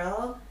young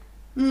girl.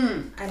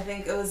 I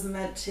think it was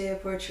meant to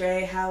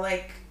portray how,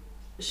 like,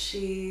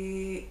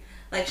 she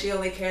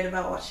only cared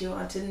about what she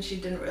wanted and she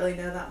didn't really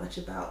know that much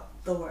about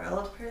the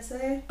world, per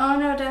se. Oh,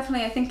 no,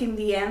 definitely. I think in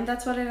the end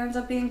that's what it ends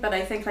up being, but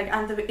I think, like,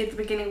 at the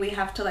beginning we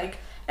have to, like,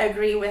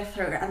 agree with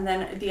her, and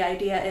then the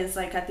idea is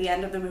like at the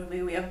end of the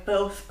movie we have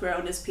both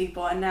grown as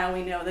people and now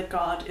we know that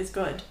God is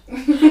good.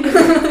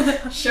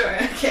 Sure,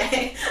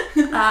 okay.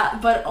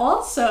 But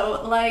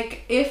also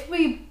like if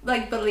we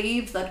like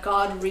believe that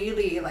God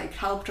really like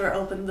helped her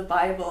open the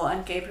Bible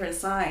and gave her a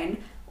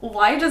sign,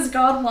 why does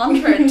God want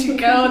her to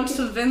go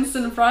to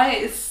Vincent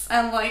Price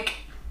and like,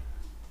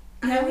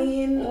 I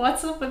mean,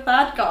 what's up with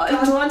that, God?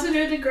 God wanted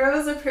her to grow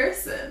as a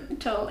person.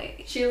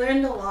 Totally. She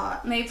learned a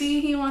lot. Maybe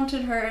he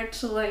wanted her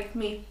to like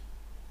meet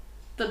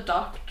the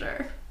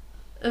doctor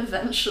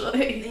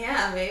eventually.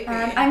 Yeah, maybe.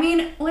 I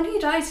mean, when he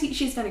dies,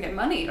 she's gonna get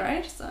money,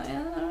 right? So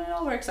yeah, it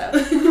all works out.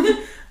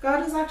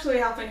 God is actually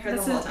helping her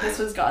the whole time. This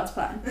was God's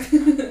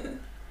plan.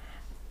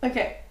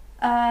 Okay.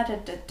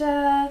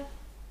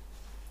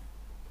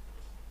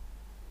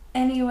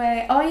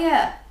 Anyway, oh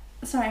yeah.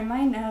 Sorry,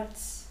 my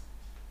notes.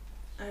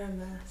 I'm a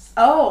mess.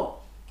 Oh,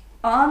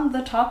 on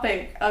the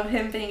topic of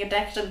him being a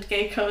decadent,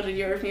 gay-coded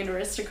European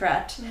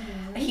aristocrat,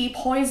 he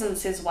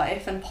poisons his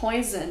wife, and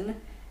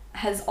poison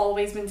has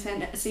always been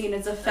seen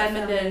as a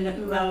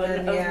feminine mode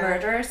of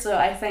murder, so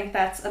I think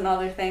that's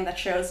another thing that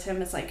shows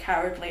him as like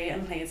cowardly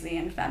and lazy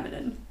and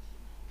feminine.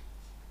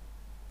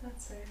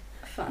 That's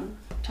right. Fun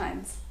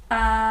times.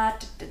 Okay.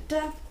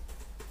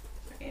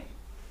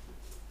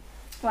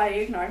 Why are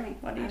you ignoring me?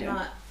 What are you doing?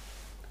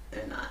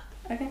 They're not.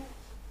 Okay.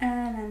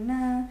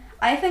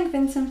 I think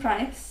Vincent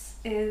Price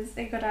is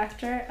a good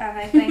actor, and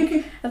I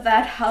think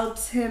that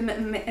helps him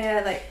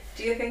like...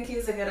 Do you think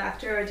he's a good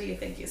actor, or do you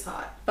think he's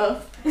hot?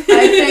 Both.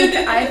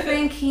 I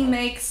think he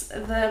makes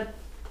the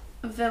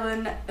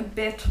villain a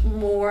bit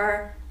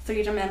more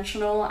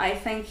three-dimensional. I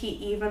think he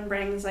even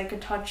brings like a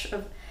touch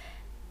of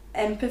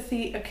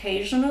empathy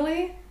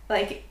occasionally.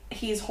 Like,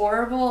 he's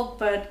horrible,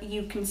 but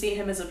you can see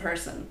him as a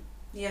person.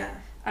 Yeah.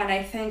 And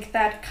I think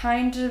that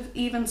kind of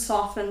even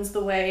softens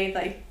the way,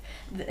 like,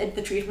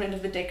 the treatment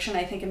of addiction.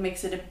 I think it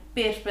makes it a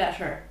bit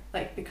better,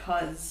 like,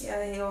 because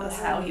of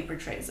how he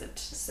portrays it.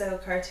 So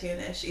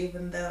cartoonish,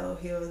 even though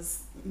he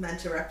was meant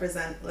to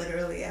represent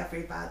literally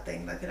every bad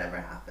thing that could ever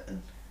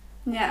happen.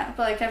 Yeah,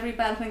 but like every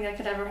bad thing that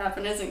could ever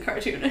happen isn't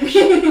cartoonish.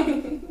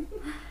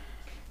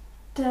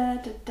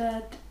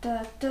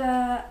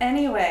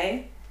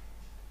 Anyway.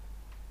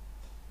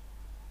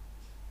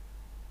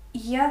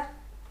 Yeah.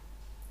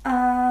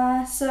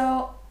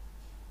 So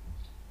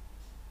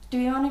do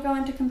we want to go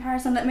into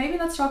comparison? Maybe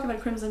let's talk about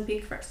Crimson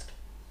Peak first.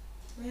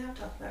 We have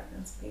talked about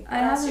Crimson Peak.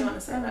 What else do you want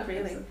to say about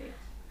Crimson Peak?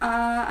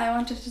 I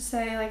wanted to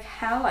say like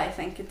how I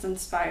think it's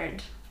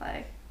inspired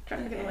by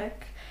Dragonwyck.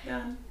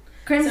 Yeah.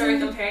 Crimson... So we're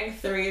comparing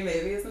 3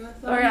 movies in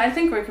this one? Or I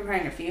think we're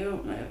comparing a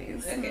few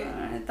movies. Okay.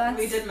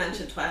 We did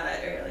mention Twilight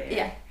earlier.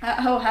 Yeah.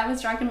 How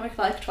is Dragonwyck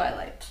like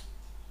Twilight?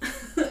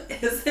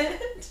 Is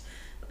it?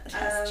 It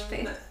has to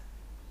be.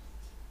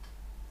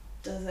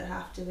 Does it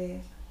have to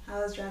be?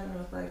 How is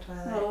Dragonwyck like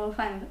Twilight? Well, we'll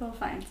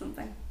find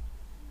something.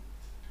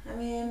 I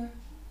mean,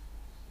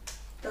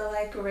 the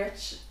like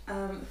rich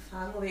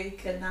family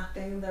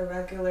kidnapping the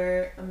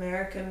regular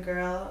American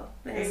girl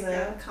is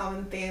a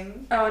common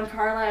theme. Oh, and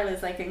Carlisle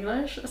is like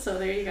English, so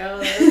there you go.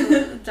 There's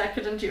a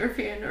decadent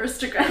European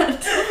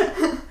aristocrat.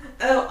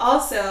 Oh,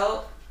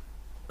 also,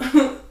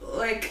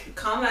 like,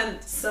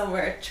 comment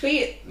somewhere,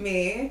 tweet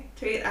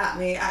at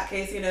me at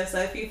Casey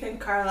Nosa if you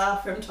think Carlisle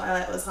from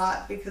Twilight was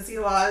hot, because he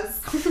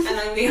was, and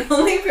I'm the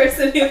only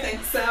person who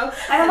thinks so.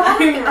 A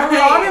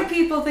lot of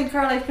people think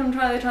Carlisle from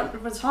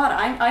Twilight was hot.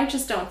 I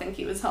just don't think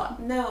he was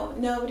hot. No,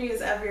 nobody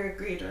has ever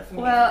agreed with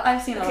me. Well,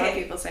 I've seen a lot of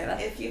people say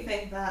that. If you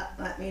think that,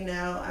 let me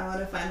know. I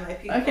want to find my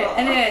people. Okay,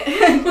 anyway,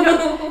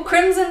 no,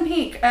 Crimson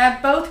Peak.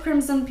 Both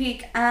Crimson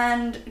Peak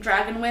and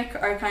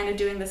Dragonwyck are kind of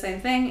doing the same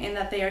thing in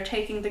that they are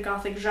taking the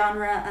gothic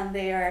genre and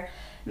they are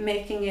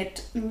making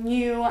it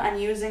new and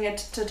using it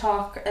to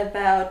talk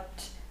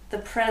about the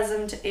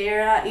present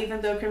era.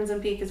 Even though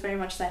Crimson Peak is very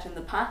much set in the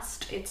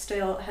past, it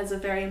still has a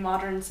very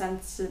modern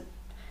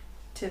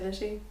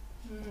sensitivity.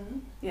 Mm-hmm.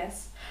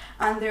 Yes.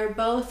 And they're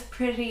both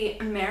pretty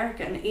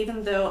American,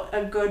 even though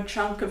a good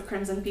chunk of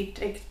Crimson Peak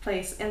takes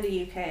place in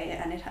the UK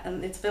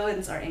and its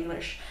villains are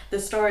English. The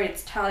story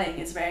it's telling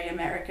is very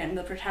American.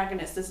 The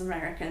protagonist is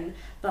American.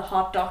 The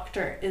hot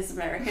doctor is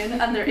American.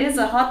 And there is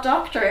a hot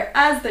doctor,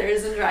 as there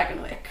is in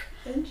Dragonwyck.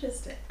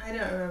 Interesting. I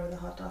don't remember the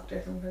hot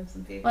doctor from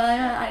Crimson Peak.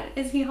 Well,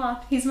 is he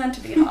hot? He's meant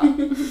to be hot.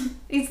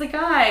 He's the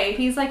guy.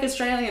 He's like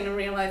Australian in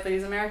real life, but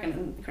he's American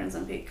in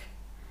Crimson Peak.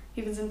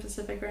 He was in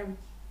Pacific Rim.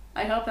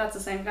 I hope that's the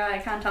same guy. I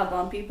can't tell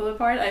blonde people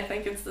apart. I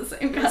think it's the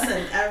same guy.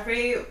 Listen,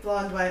 every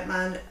blonde white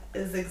man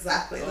is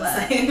exactly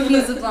the same.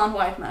 He's a blonde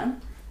white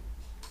man.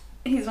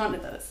 He's one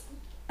of those.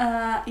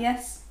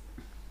 Yes.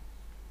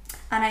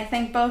 And I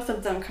think both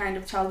of them kind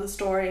of tell the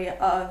story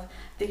of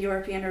the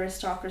European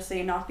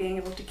aristocracy not being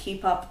able to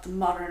keep up with the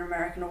modern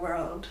American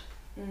world.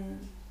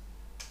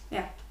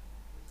 Yeah.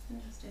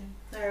 Interesting.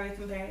 So are we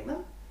comparing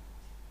them?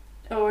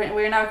 Oh,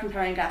 we're now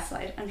comparing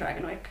Gaslight and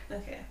Dragonwyck.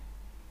 Okay.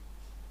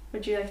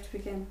 Would you like to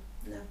begin?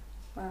 No.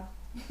 Wow.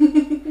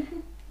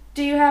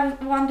 Do you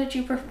have one that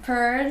you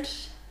preferred?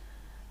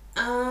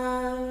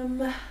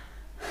 I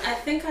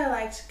think I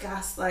liked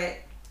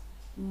Gaslight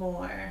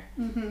more.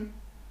 Mm-hmm.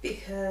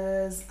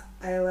 Because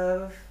I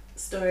love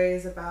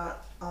stories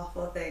about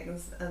awful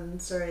things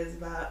and stories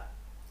about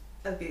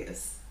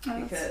abuse.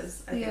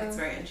 Because I think it's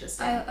very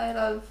interesting. I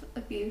love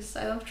abuse.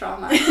 I love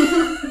trauma.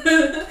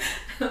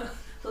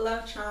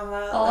 Love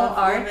trauma. All love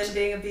art. Women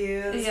being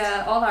abused.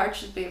 Yeah, all art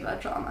should be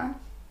about trauma.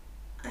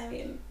 I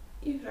mean,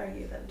 you could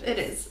argue that it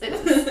is. It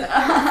is.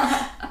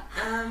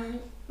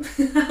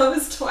 How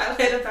is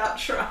Twilight about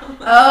trauma?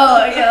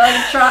 Oh, okay,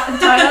 like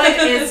Twilight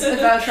is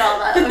about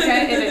trauma.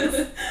 Okay, it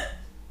is.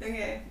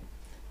 Okay.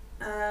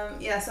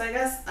 Yeah, so I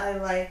guess I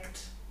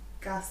liked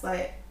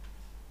Gaslight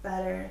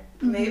better.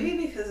 Mm-hmm. Maybe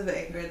because of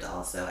Ingrid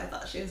also. I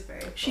thought she was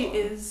very cool. She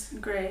is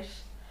great.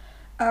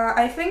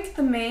 I think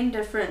the main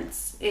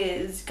difference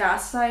is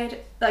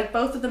Gaslight, like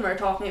both of them are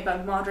talking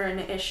about modern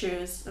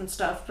issues and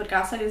stuff, but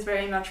Gaslight is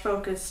very much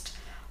focused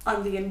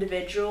on the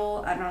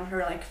individual and on her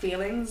like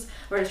feelings,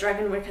 whereas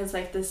Dragonwyck has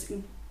like this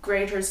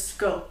greater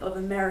scope of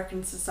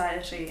American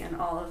society and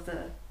all of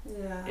the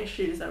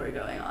issues that were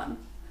going on.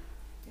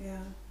 Yeah.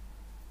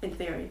 In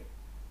theory.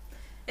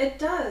 It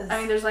does. I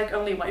mean, there's like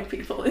only white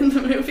people in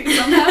the movie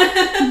somehow,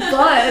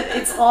 but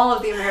it's all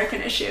of the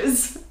American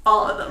issues.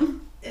 All of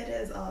them. It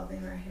is all of the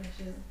American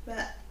issues.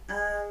 But,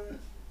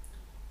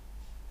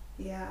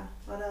 yeah.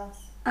 What else?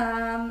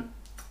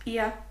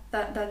 Yeah,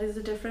 that is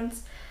a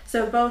difference.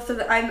 So both of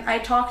the, I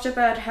talked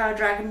about how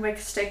Dragonwyck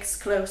sticks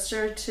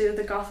closer to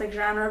the Gothic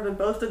genre, but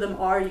both of them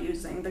are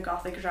using the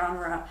Gothic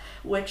genre,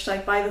 which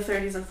like by the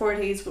 30s and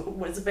 40s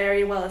was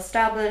very well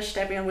established.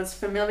 Everyone was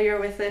familiar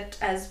with it,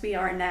 as we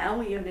are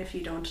now, even if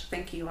you don't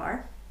think you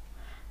are.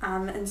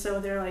 And so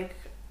they're like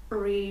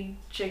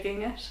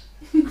rejigging it.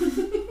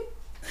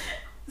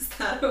 Is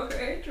that a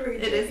word?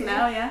 Rejigging? It is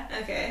now, yeah.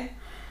 Okay.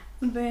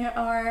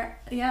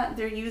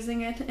 They're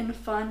using it in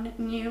fun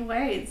new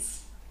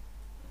ways.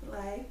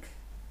 Like?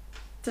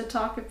 To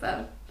talk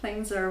about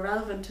things that are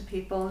relevant to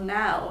people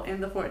now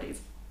in the 40s.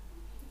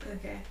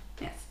 Okay.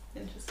 Yes.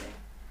 Interesting.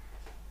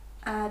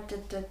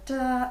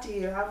 Do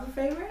you have a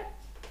favorite?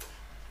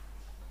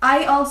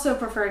 I also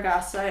prefer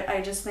Gaslight.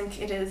 I just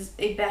think it is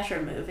a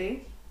better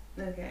movie.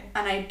 Okay.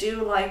 And I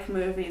do like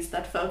movies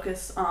that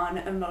focus on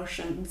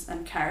emotions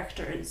and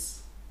characters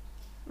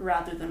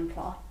rather than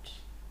plot.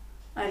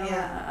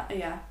 Yeah,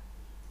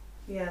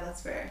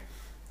 that's fair.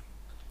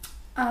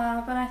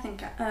 But I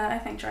think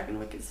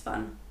Dragonwyck is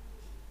fun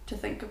to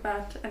think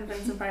about, and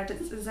Vincent Price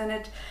is in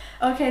it.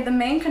 Okay, the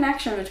main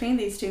connection between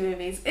these two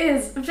movies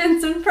is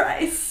Vincent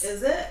Price.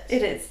 Is it?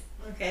 It is.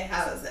 Okay,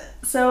 how is it?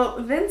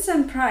 So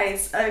Vincent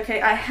Price,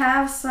 okay, I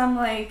have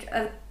some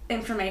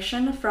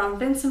information from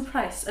Vincent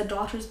Price, A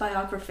Daughter's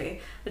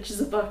Biography, which is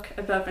a book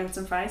about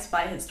Vincent Price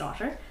by his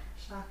daughter.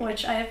 Shocking.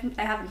 Which I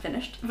haven't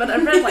finished, but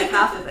I've read like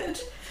half of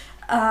it.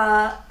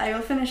 I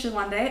will finish it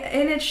one day.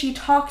 In it, she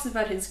talks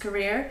about his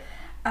career,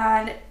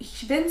 and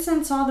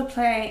Vincent saw the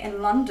play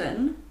in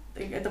London,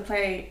 the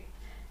play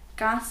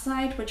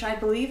Gaslight, which I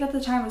believe at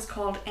the time was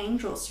called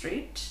Angel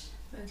Street.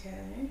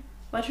 Okay.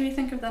 What do you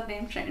think of that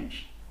name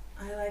change?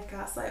 I like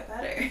Gaslight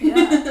better.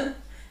 Yeah.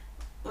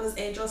 Was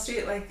Angel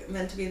Street like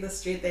meant to be the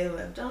street they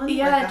lived on?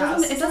 Yeah,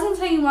 like it doesn't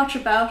say much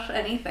about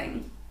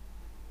anything.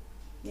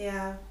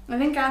 Yeah. I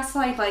think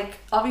Gaslight, like,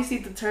 obviously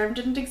the term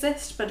didn't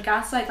exist, but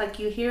Gaslight, like,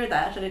 you hear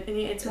that and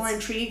it's more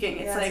intriguing.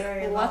 It's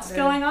like, what's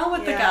going on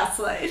with the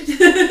Gaslight?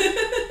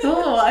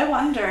 Oh, I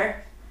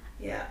wonder.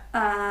 Yeah.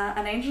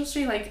 And Angel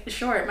Street, like,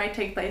 sure, it might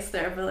take place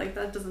there, but, like,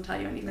 that doesn't tell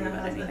you anything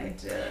about anything.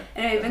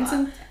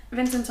 Anyway,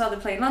 Vincent saw the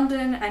play in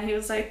London, and he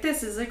was like,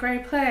 this is a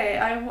great play.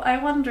 I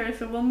wonder if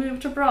it will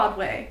move to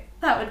Broadway.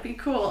 That would be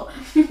cool.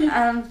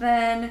 And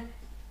then...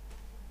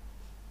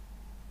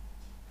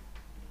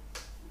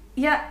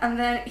 Yeah, and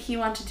then he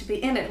wanted to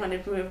be in it when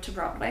it moved to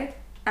Broadway,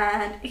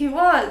 and he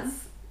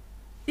was.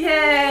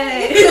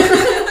 Yay!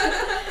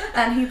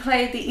 And he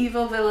played the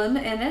evil villain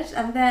in it,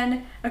 and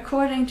then,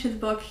 according to the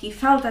book, he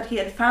felt that he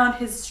had found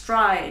his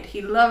stride.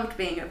 He loved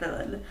being a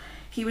villain.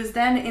 He was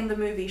then in the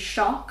movie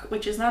Shock,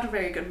 which is not a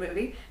very good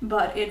movie,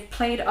 but it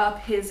played up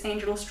his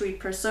Angel Street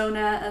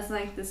persona as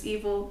like this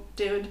evil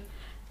dude.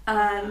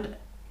 And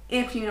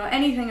if you know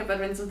anything about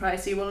Vincent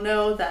Price, you will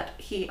know that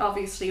he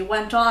obviously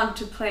went on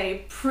to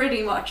play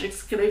pretty much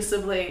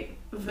exclusively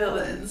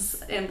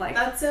villains in like.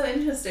 That's so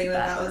interesting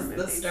that was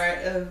movies. The start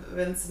of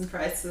Vincent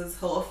Price's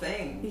whole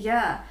thing.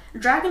 Yeah,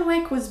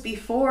 Dragonwyck was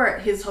before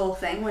his whole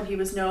thing when he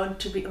was known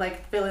to be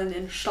like villain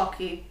in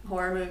schlocky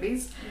horror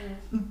movies,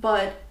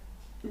 but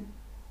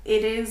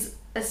it is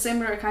a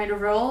similar kind of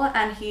role,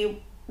 and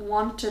he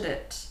wanted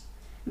it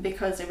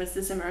because it was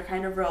the similar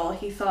kind of role.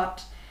 He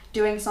thought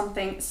doing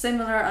something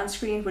similar on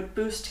screen would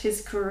boost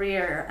his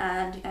career,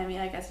 and I mean,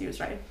 I guess he was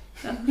right.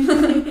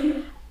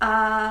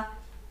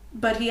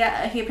 But he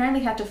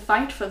apparently had to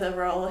fight for the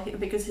role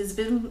because his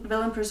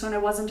villain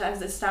persona wasn't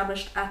as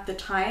established at the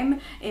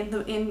time. In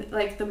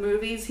the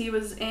movies he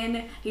was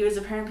in, he was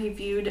apparently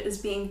viewed as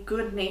being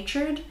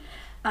good-natured.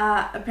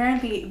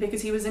 Apparently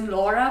because he was in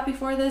Laura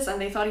before this,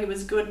 and they thought he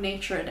was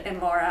good-natured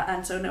in Laura,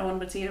 and so no one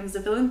would see him as a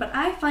villain. But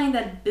I find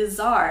that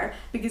bizarre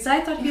because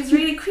I thought he was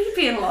really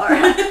creepy in Laura.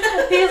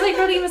 He was like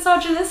really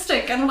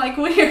misogynistic and like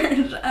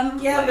weird,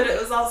 and yeah, like, but it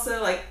was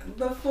also like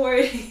the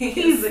 40s.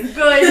 He's a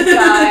good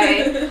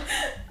guy.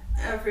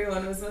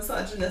 Everyone was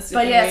misogynistic.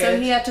 But yeah, so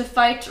he had to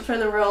fight for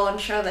the role and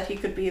show that he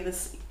could be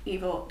this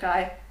evil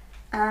guy.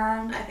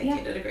 And I think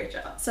he did a great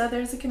job. So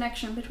there's a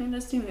connection between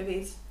those two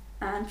movies.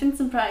 And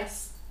Vincent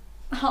Price.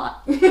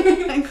 Hot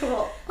and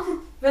cool.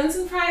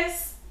 Vincent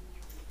Price,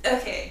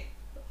 okay,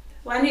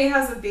 when he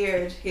has a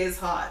beard, he is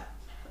hot.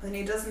 When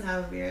he doesn't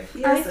have a beard, he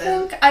isn't. I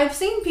think I've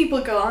seen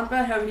people go on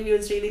about how he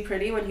was really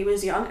pretty when he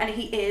was young, and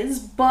he is,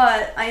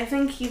 but I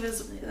think he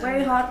was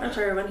way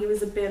hotter when he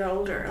was a bit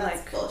older. That's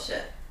like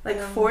bullshit. Like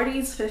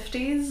 40s,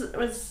 50s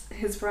was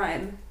his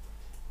prime.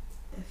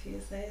 If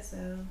you say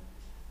so.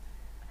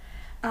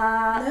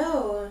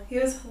 No, he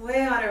was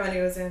way hotter when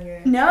he was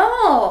younger.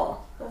 No.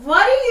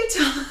 What are you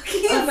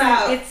talking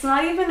about? It's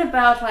not even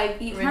about like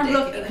you can't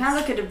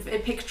look at a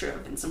picture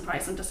of Vincent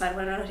Price and decide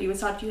whether or not he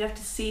was hot. You have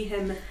to see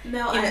him.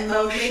 No, I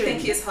only think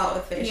he's hot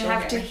with facial hair. You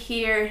have to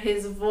hear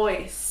his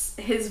voice.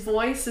 His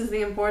voice is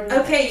the important.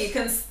 Okay, you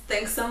can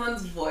think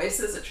someone's voice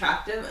is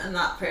attractive and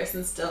that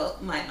person still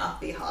might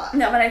not be hot.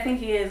 No, but I think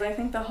he is. I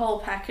think the whole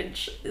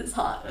package is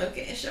hot.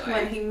 Okay, sure.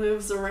 When he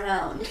moves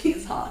around,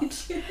 he's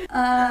hot.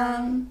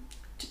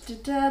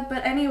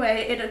 But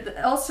anyway, it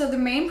also the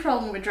main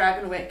problem with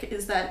Dragonwyck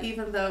is that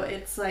even though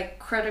it's like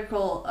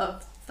critical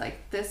of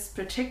like this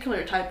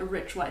particular type of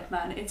rich white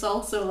man, it's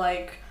also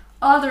like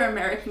other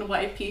American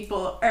white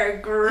people are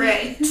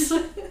great.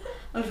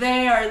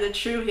 They are the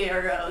true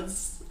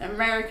heroes.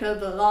 America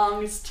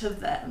belongs to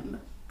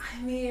them.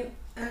 I mean,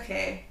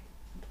 okay,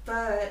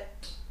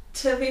 but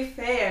to be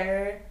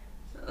fair,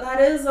 that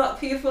is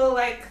what people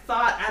like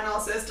thought and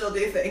also still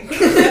do think.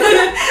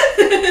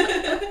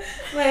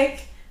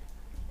 Like,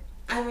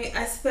 I mean,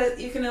 I suppose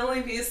you can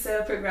only be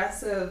so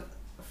progressive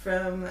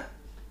from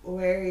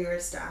where you're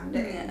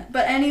standing. Yeah.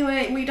 But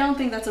anyway, we don't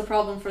think that's a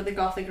problem for the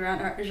gothic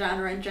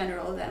genre in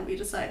general, then we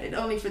decided,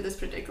 only for this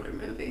particular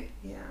movie.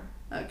 Yeah.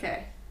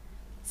 Okay.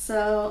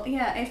 So,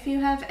 yeah, if you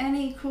have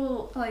any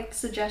cool, like,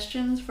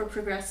 suggestions for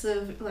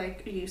progressive,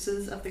 like,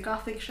 uses of the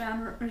gothic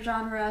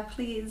genre,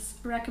 please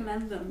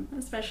recommend them.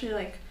 Especially,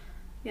 like,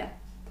 yeah.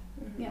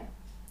 Mm-hmm.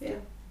 Yeah.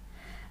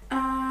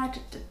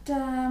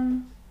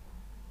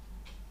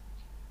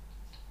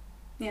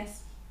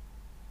 Yes.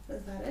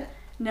 Was that it?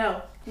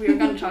 No, we were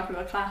going to talk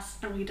about class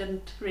and we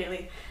didn't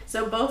really.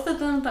 So both of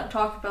them that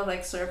talk about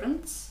like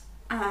servants,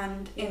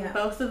 and in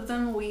both of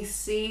them we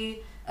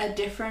see a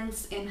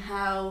difference in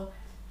how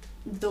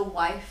the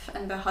wife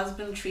and the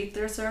husband treat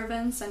their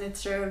servants, and it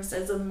serves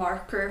as a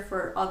marker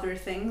for other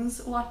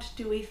things. What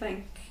do we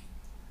think?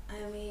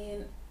 I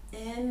mean,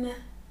 in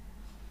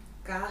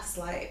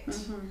Gaslight,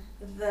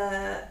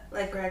 the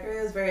like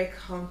Gregory was very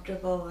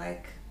comfortable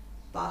like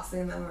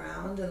bossing them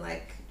around and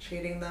like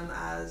treating them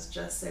as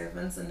just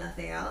servants and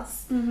nothing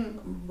else,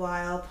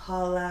 while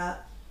Paula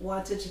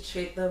wanted to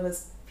treat them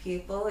as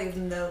people,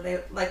 even though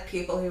they like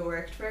people who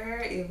worked for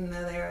her, even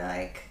though they were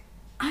like,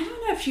 I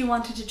don't know if she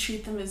wanted to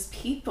treat them as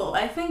people.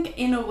 I think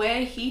in a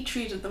way he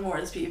treated them more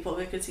as people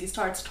because he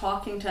starts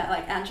talking to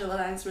like Angela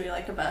Lansbury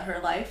like about her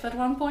life at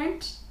one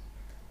point.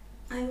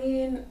 I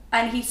mean,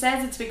 and he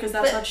says it's because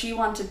that's what she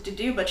wanted to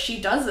do, but she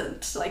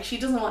doesn't. Like, she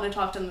doesn't want to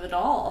talk to them at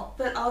all.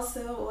 But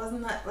also,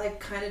 wasn't that, like,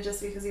 kind of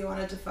just because he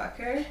wanted to fuck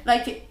her?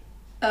 Like,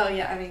 oh,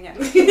 yeah, I mean, yeah.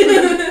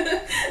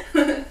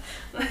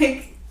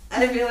 Like,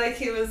 I feel like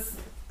he was,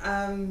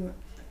 kind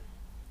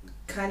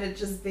of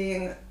just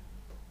being,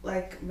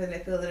 like,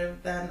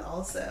 manipulative then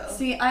also.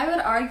 See, I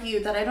would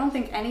argue that I don't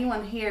think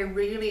anyone here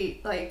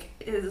really, like,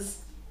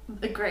 is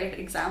a great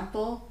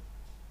example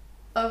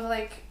of,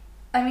 like,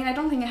 I mean, I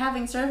don't think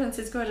having servants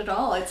is good at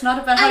all. It's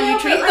not about how you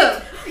treat them.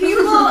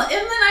 People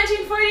in the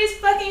 1940s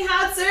fucking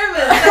had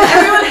servants. Like,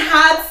 everyone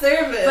had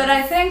servants. But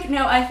I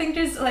think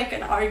there's like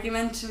an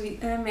argument to be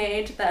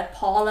made that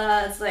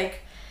Paula's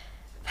like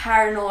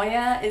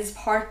paranoia is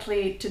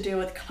partly to do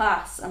with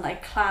class and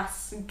like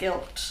class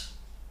guilt.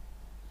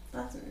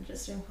 That's an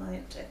interesting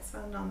point. To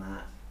expand on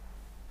that.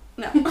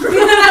 No.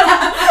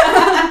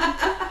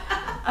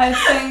 I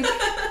think,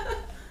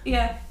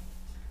 yeah.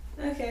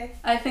 Okay.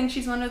 I think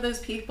she's one of those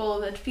people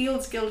that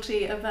feels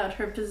guilty about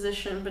her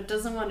position but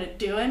doesn't want to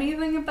do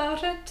anything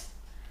about it.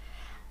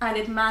 And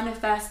it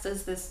manifests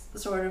as this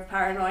sort of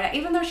paranoia,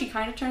 even though she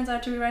kind of turns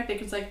out to be right,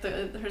 because like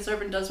her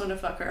servant does want to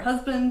fuck her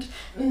husband,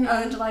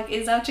 and like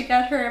is out to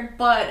get her,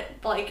 but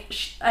like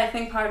I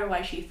think part of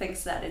why she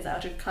thinks that is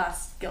out of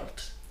class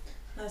guilt.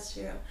 That's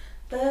true.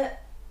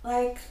 But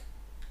like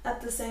at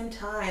the same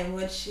time,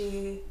 would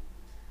she,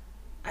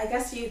 I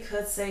guess you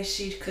could say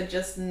she could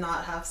just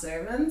not have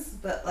servants,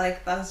 but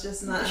like that's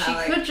just not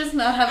how she could just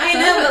not have servants.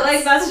 I know, but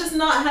like that's just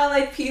not how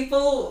like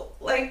people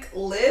like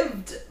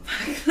lived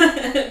back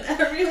then.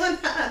 Everyone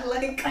had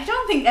like, I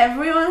don't think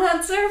everyone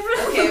had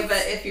servants. Okay,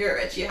 but if you're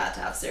rich you had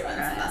to have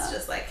servants, and that's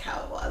just like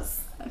how it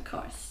was. Of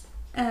course.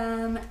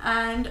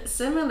 And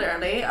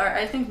similarly, or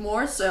I think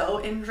more so,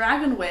 in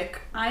Dragonwyck,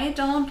 I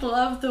don't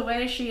love the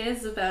way she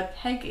is about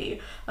Peggy.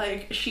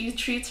 Like, she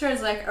treats her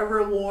as like a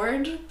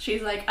reward.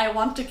 She's like, I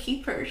want to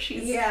keep her.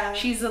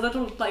 She's a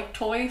little like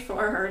toy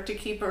for her to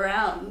keep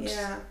around.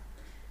 Yeah.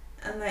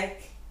 And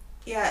like,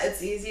 yeah,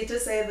 it's easy to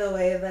say the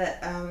way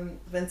that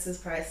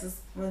Vincent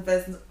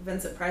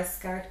Price's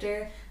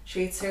character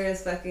treats her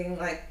as fucking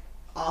like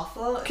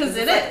awful. Because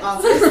it is. Like,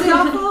 obviously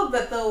awful,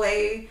 but the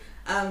way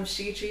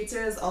she treats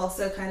her is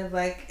also kind of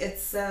like,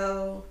 it's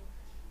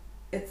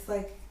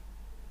like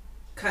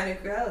kind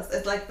of gross.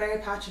 It's like very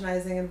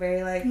patronizing and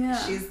very like,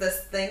 she's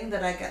this thing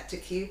that I get to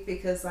keep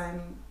because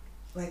I'm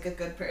like a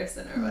good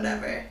person or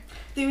whatever.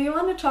 Do we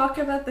want to talk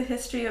about the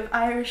history of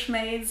Irish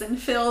maids in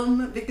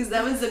film? Because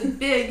that was a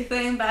big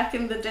thing back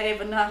in the day,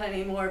 but not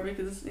anymore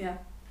because, Yeah,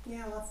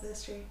 what's the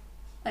history?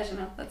 I don't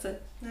know, that's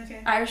it.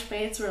 Okay. Irish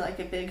maids were like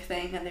a big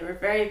thing and they were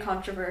very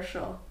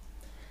controversial.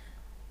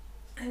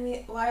 I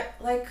mean, why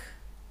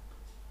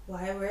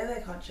were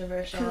they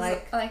controversial?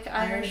 Like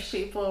Irish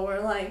people were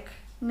like,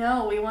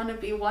 no, we want to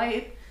be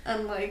white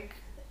and like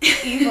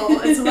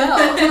evil as well.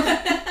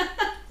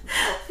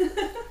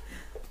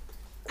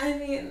 I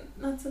mean,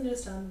 that's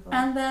understandable.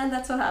 And then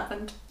that's what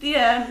happened. The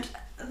end.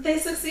 They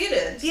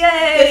succeeded.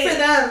 Yay! Good for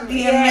them.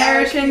 The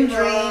American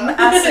dream,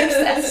 a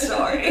success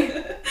story.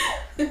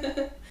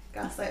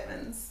 Gaslight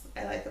wins.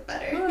 I like it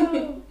better.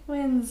 Oh,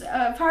 wins.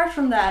 Apart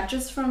from that,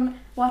 just from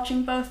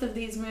watching both of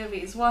these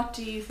movies, what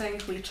do you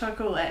think we took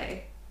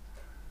away?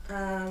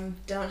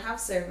 Don't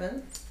have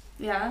servants.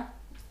 Yeah.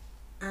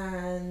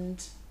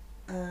 And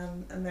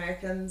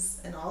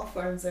Americans in all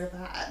forms are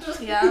bad.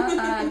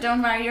 Yeah.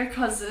 Don't marry your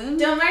cousin.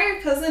 Don't marry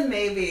your cousin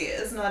maybe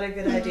is not a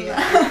good idea.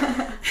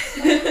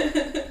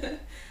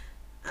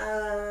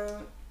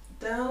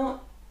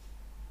 Don't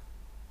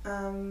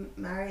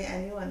marry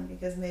anyone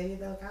because maybe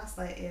they'll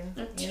gaslight you.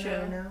 That's you true.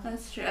 Never know.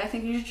 That's true. I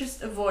think you should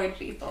just avoid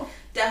people.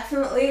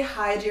 Definitely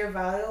hide your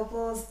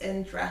valuables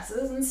in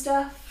dresses and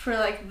stuff. For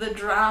like the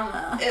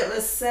drama. It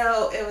was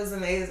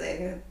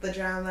amazing. The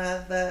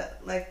drama,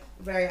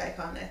 very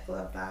iconic.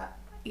 Love that.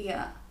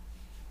 Yeah.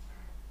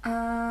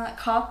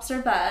 Cops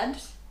are bad.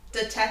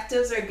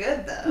 Detectives are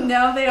good though.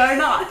 No, they are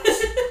not.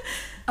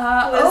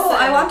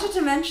 I wanted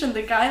to mention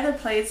the guy that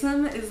plays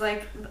him is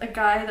like a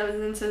guy that was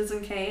in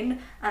Citizen Kane,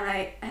 and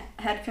I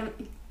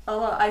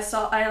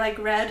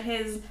read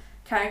his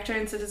character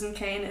in Citizen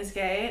Kane is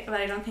gay,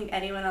 but I don't think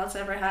anyone else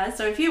ever has.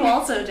 So if you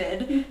also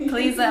did,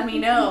 please let me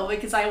know,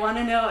 because I want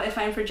to know if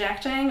I'm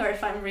projecting or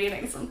if I'm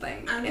reading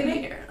something I'm in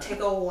gonna here. Take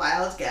a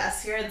wild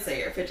guess here and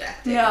say you're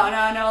projecting.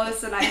 No.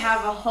 Listen, I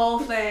have a whole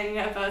thing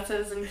about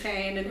Citizen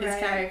Kane and his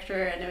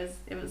character, and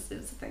it was a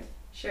thing.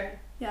 Sure.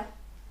 Yeah.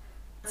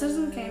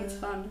 Citizen Kane's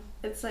fun.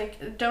 It's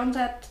like, don't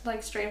let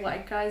like straight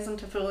white guys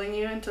into fooling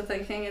you into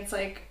thinking it's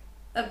like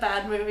a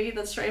bad movie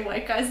that straight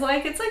white guys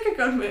like. It's like a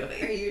good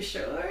movie. Are you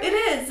sure? It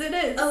is.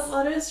 A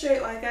lot of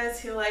straight white guys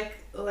who like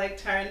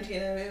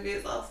Tarantino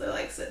movies also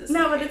like Citizen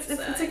Kane. No, but it's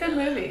a good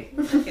movie.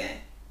 Okay.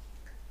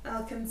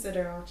 I'll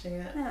consider watching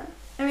it. Yeah.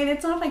 I mean,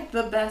 it's not like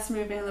the best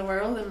movie in the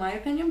world in my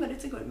opinion, but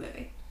it's a good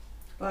movie.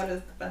 What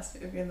is the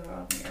best movie in the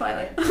world?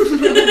 Twilight.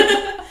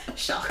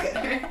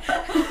 Shocker.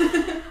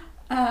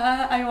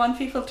 I want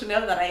people to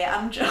know that I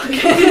am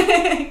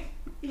joking.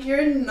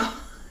 You're not.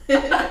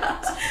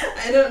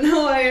 I don't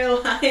know why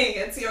you're lying.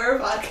 It's your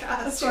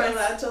podcast. You're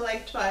allowed to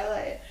like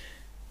Twilight.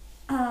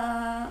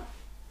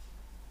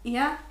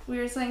 Yeah, we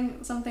were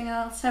saying something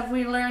else. Have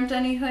we learned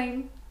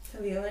anything?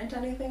 Have you learned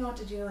anything? What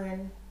did you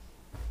learn?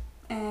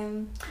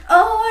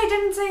 I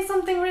didn't say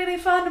something really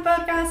fun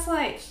about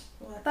Gaslight.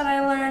 What that I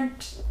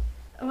learned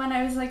when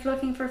I was like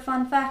looking for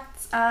fun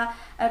facts.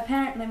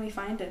 Apparently, let me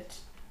find it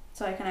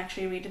so I can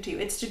actually read it to you.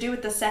 It's to do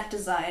with the set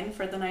design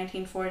for the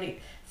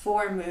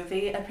 1944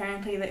 movie.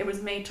 Apparently that it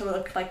was made to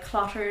look like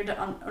cluttered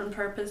on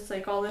purpose,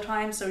 like all the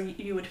time, so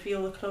you would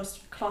feel the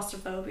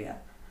claustrophobia.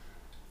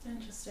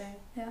 Interesting.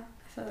 Yeah,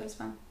 I thought it was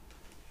fun.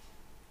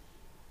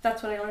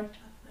 That's what I learned.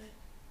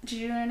 Did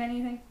you learn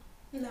anything?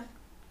 No.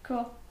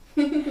 Cool.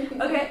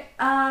 Okay,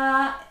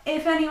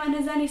 if anyone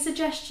has any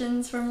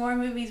suggestions for more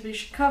movies we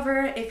should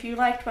cover, if you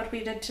liked what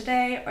we did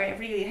today or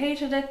really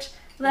hated it,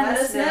 let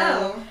us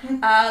know.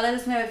 Let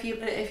us know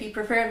if you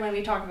preferred when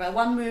we talk about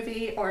one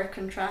movie or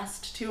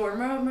contrast two or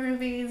more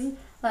movies.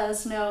 Let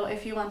us know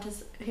if you want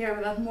to hear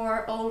about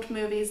more old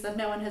movies that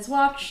no one has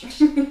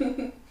watched.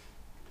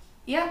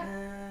 Yeah.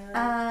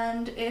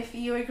 And if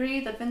you agree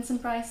that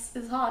Vincent Price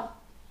is hot,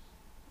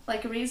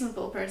 like a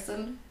reasonable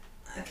person,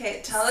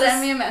 okay,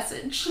 send me a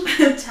message.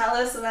 Tell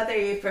us whether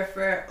you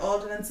prefer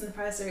old Vincent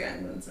Price or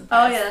young Vincent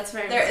Price. Oh yeah, that's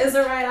very There is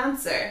a right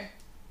answer.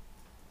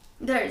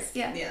 There is,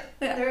 yeah. Yeah,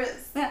 there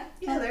is. Yeah,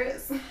 there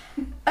is.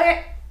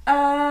 Okay,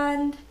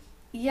 and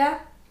yeah,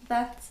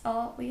 that's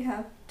all we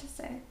have to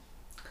say.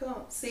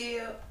 Cool. See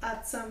you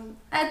at some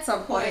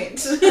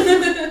point.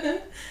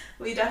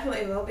 We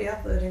definitely will be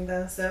uploading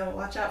though, so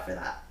watch out for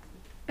that.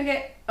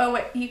 Okay. Oh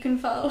wait, you can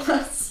follow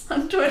us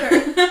on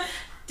Twitter.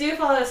 Do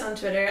follow us on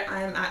Twitter.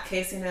 I'm at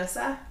Casey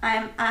Nosa.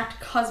 I'm at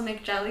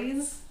Cosmic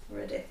Jellies.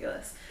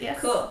 Ridiculous. Yes.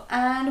 Cool.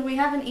 And we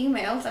have an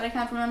email that I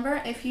can't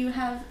remember. If you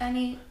have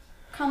any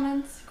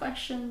comments,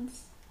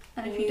 questions,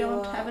 and if you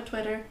don't have a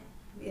Twitter.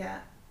 Yeah.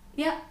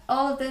 Yeah,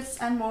 all of this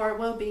and more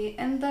will be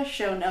in the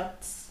show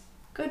notes.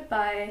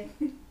 Goodbye.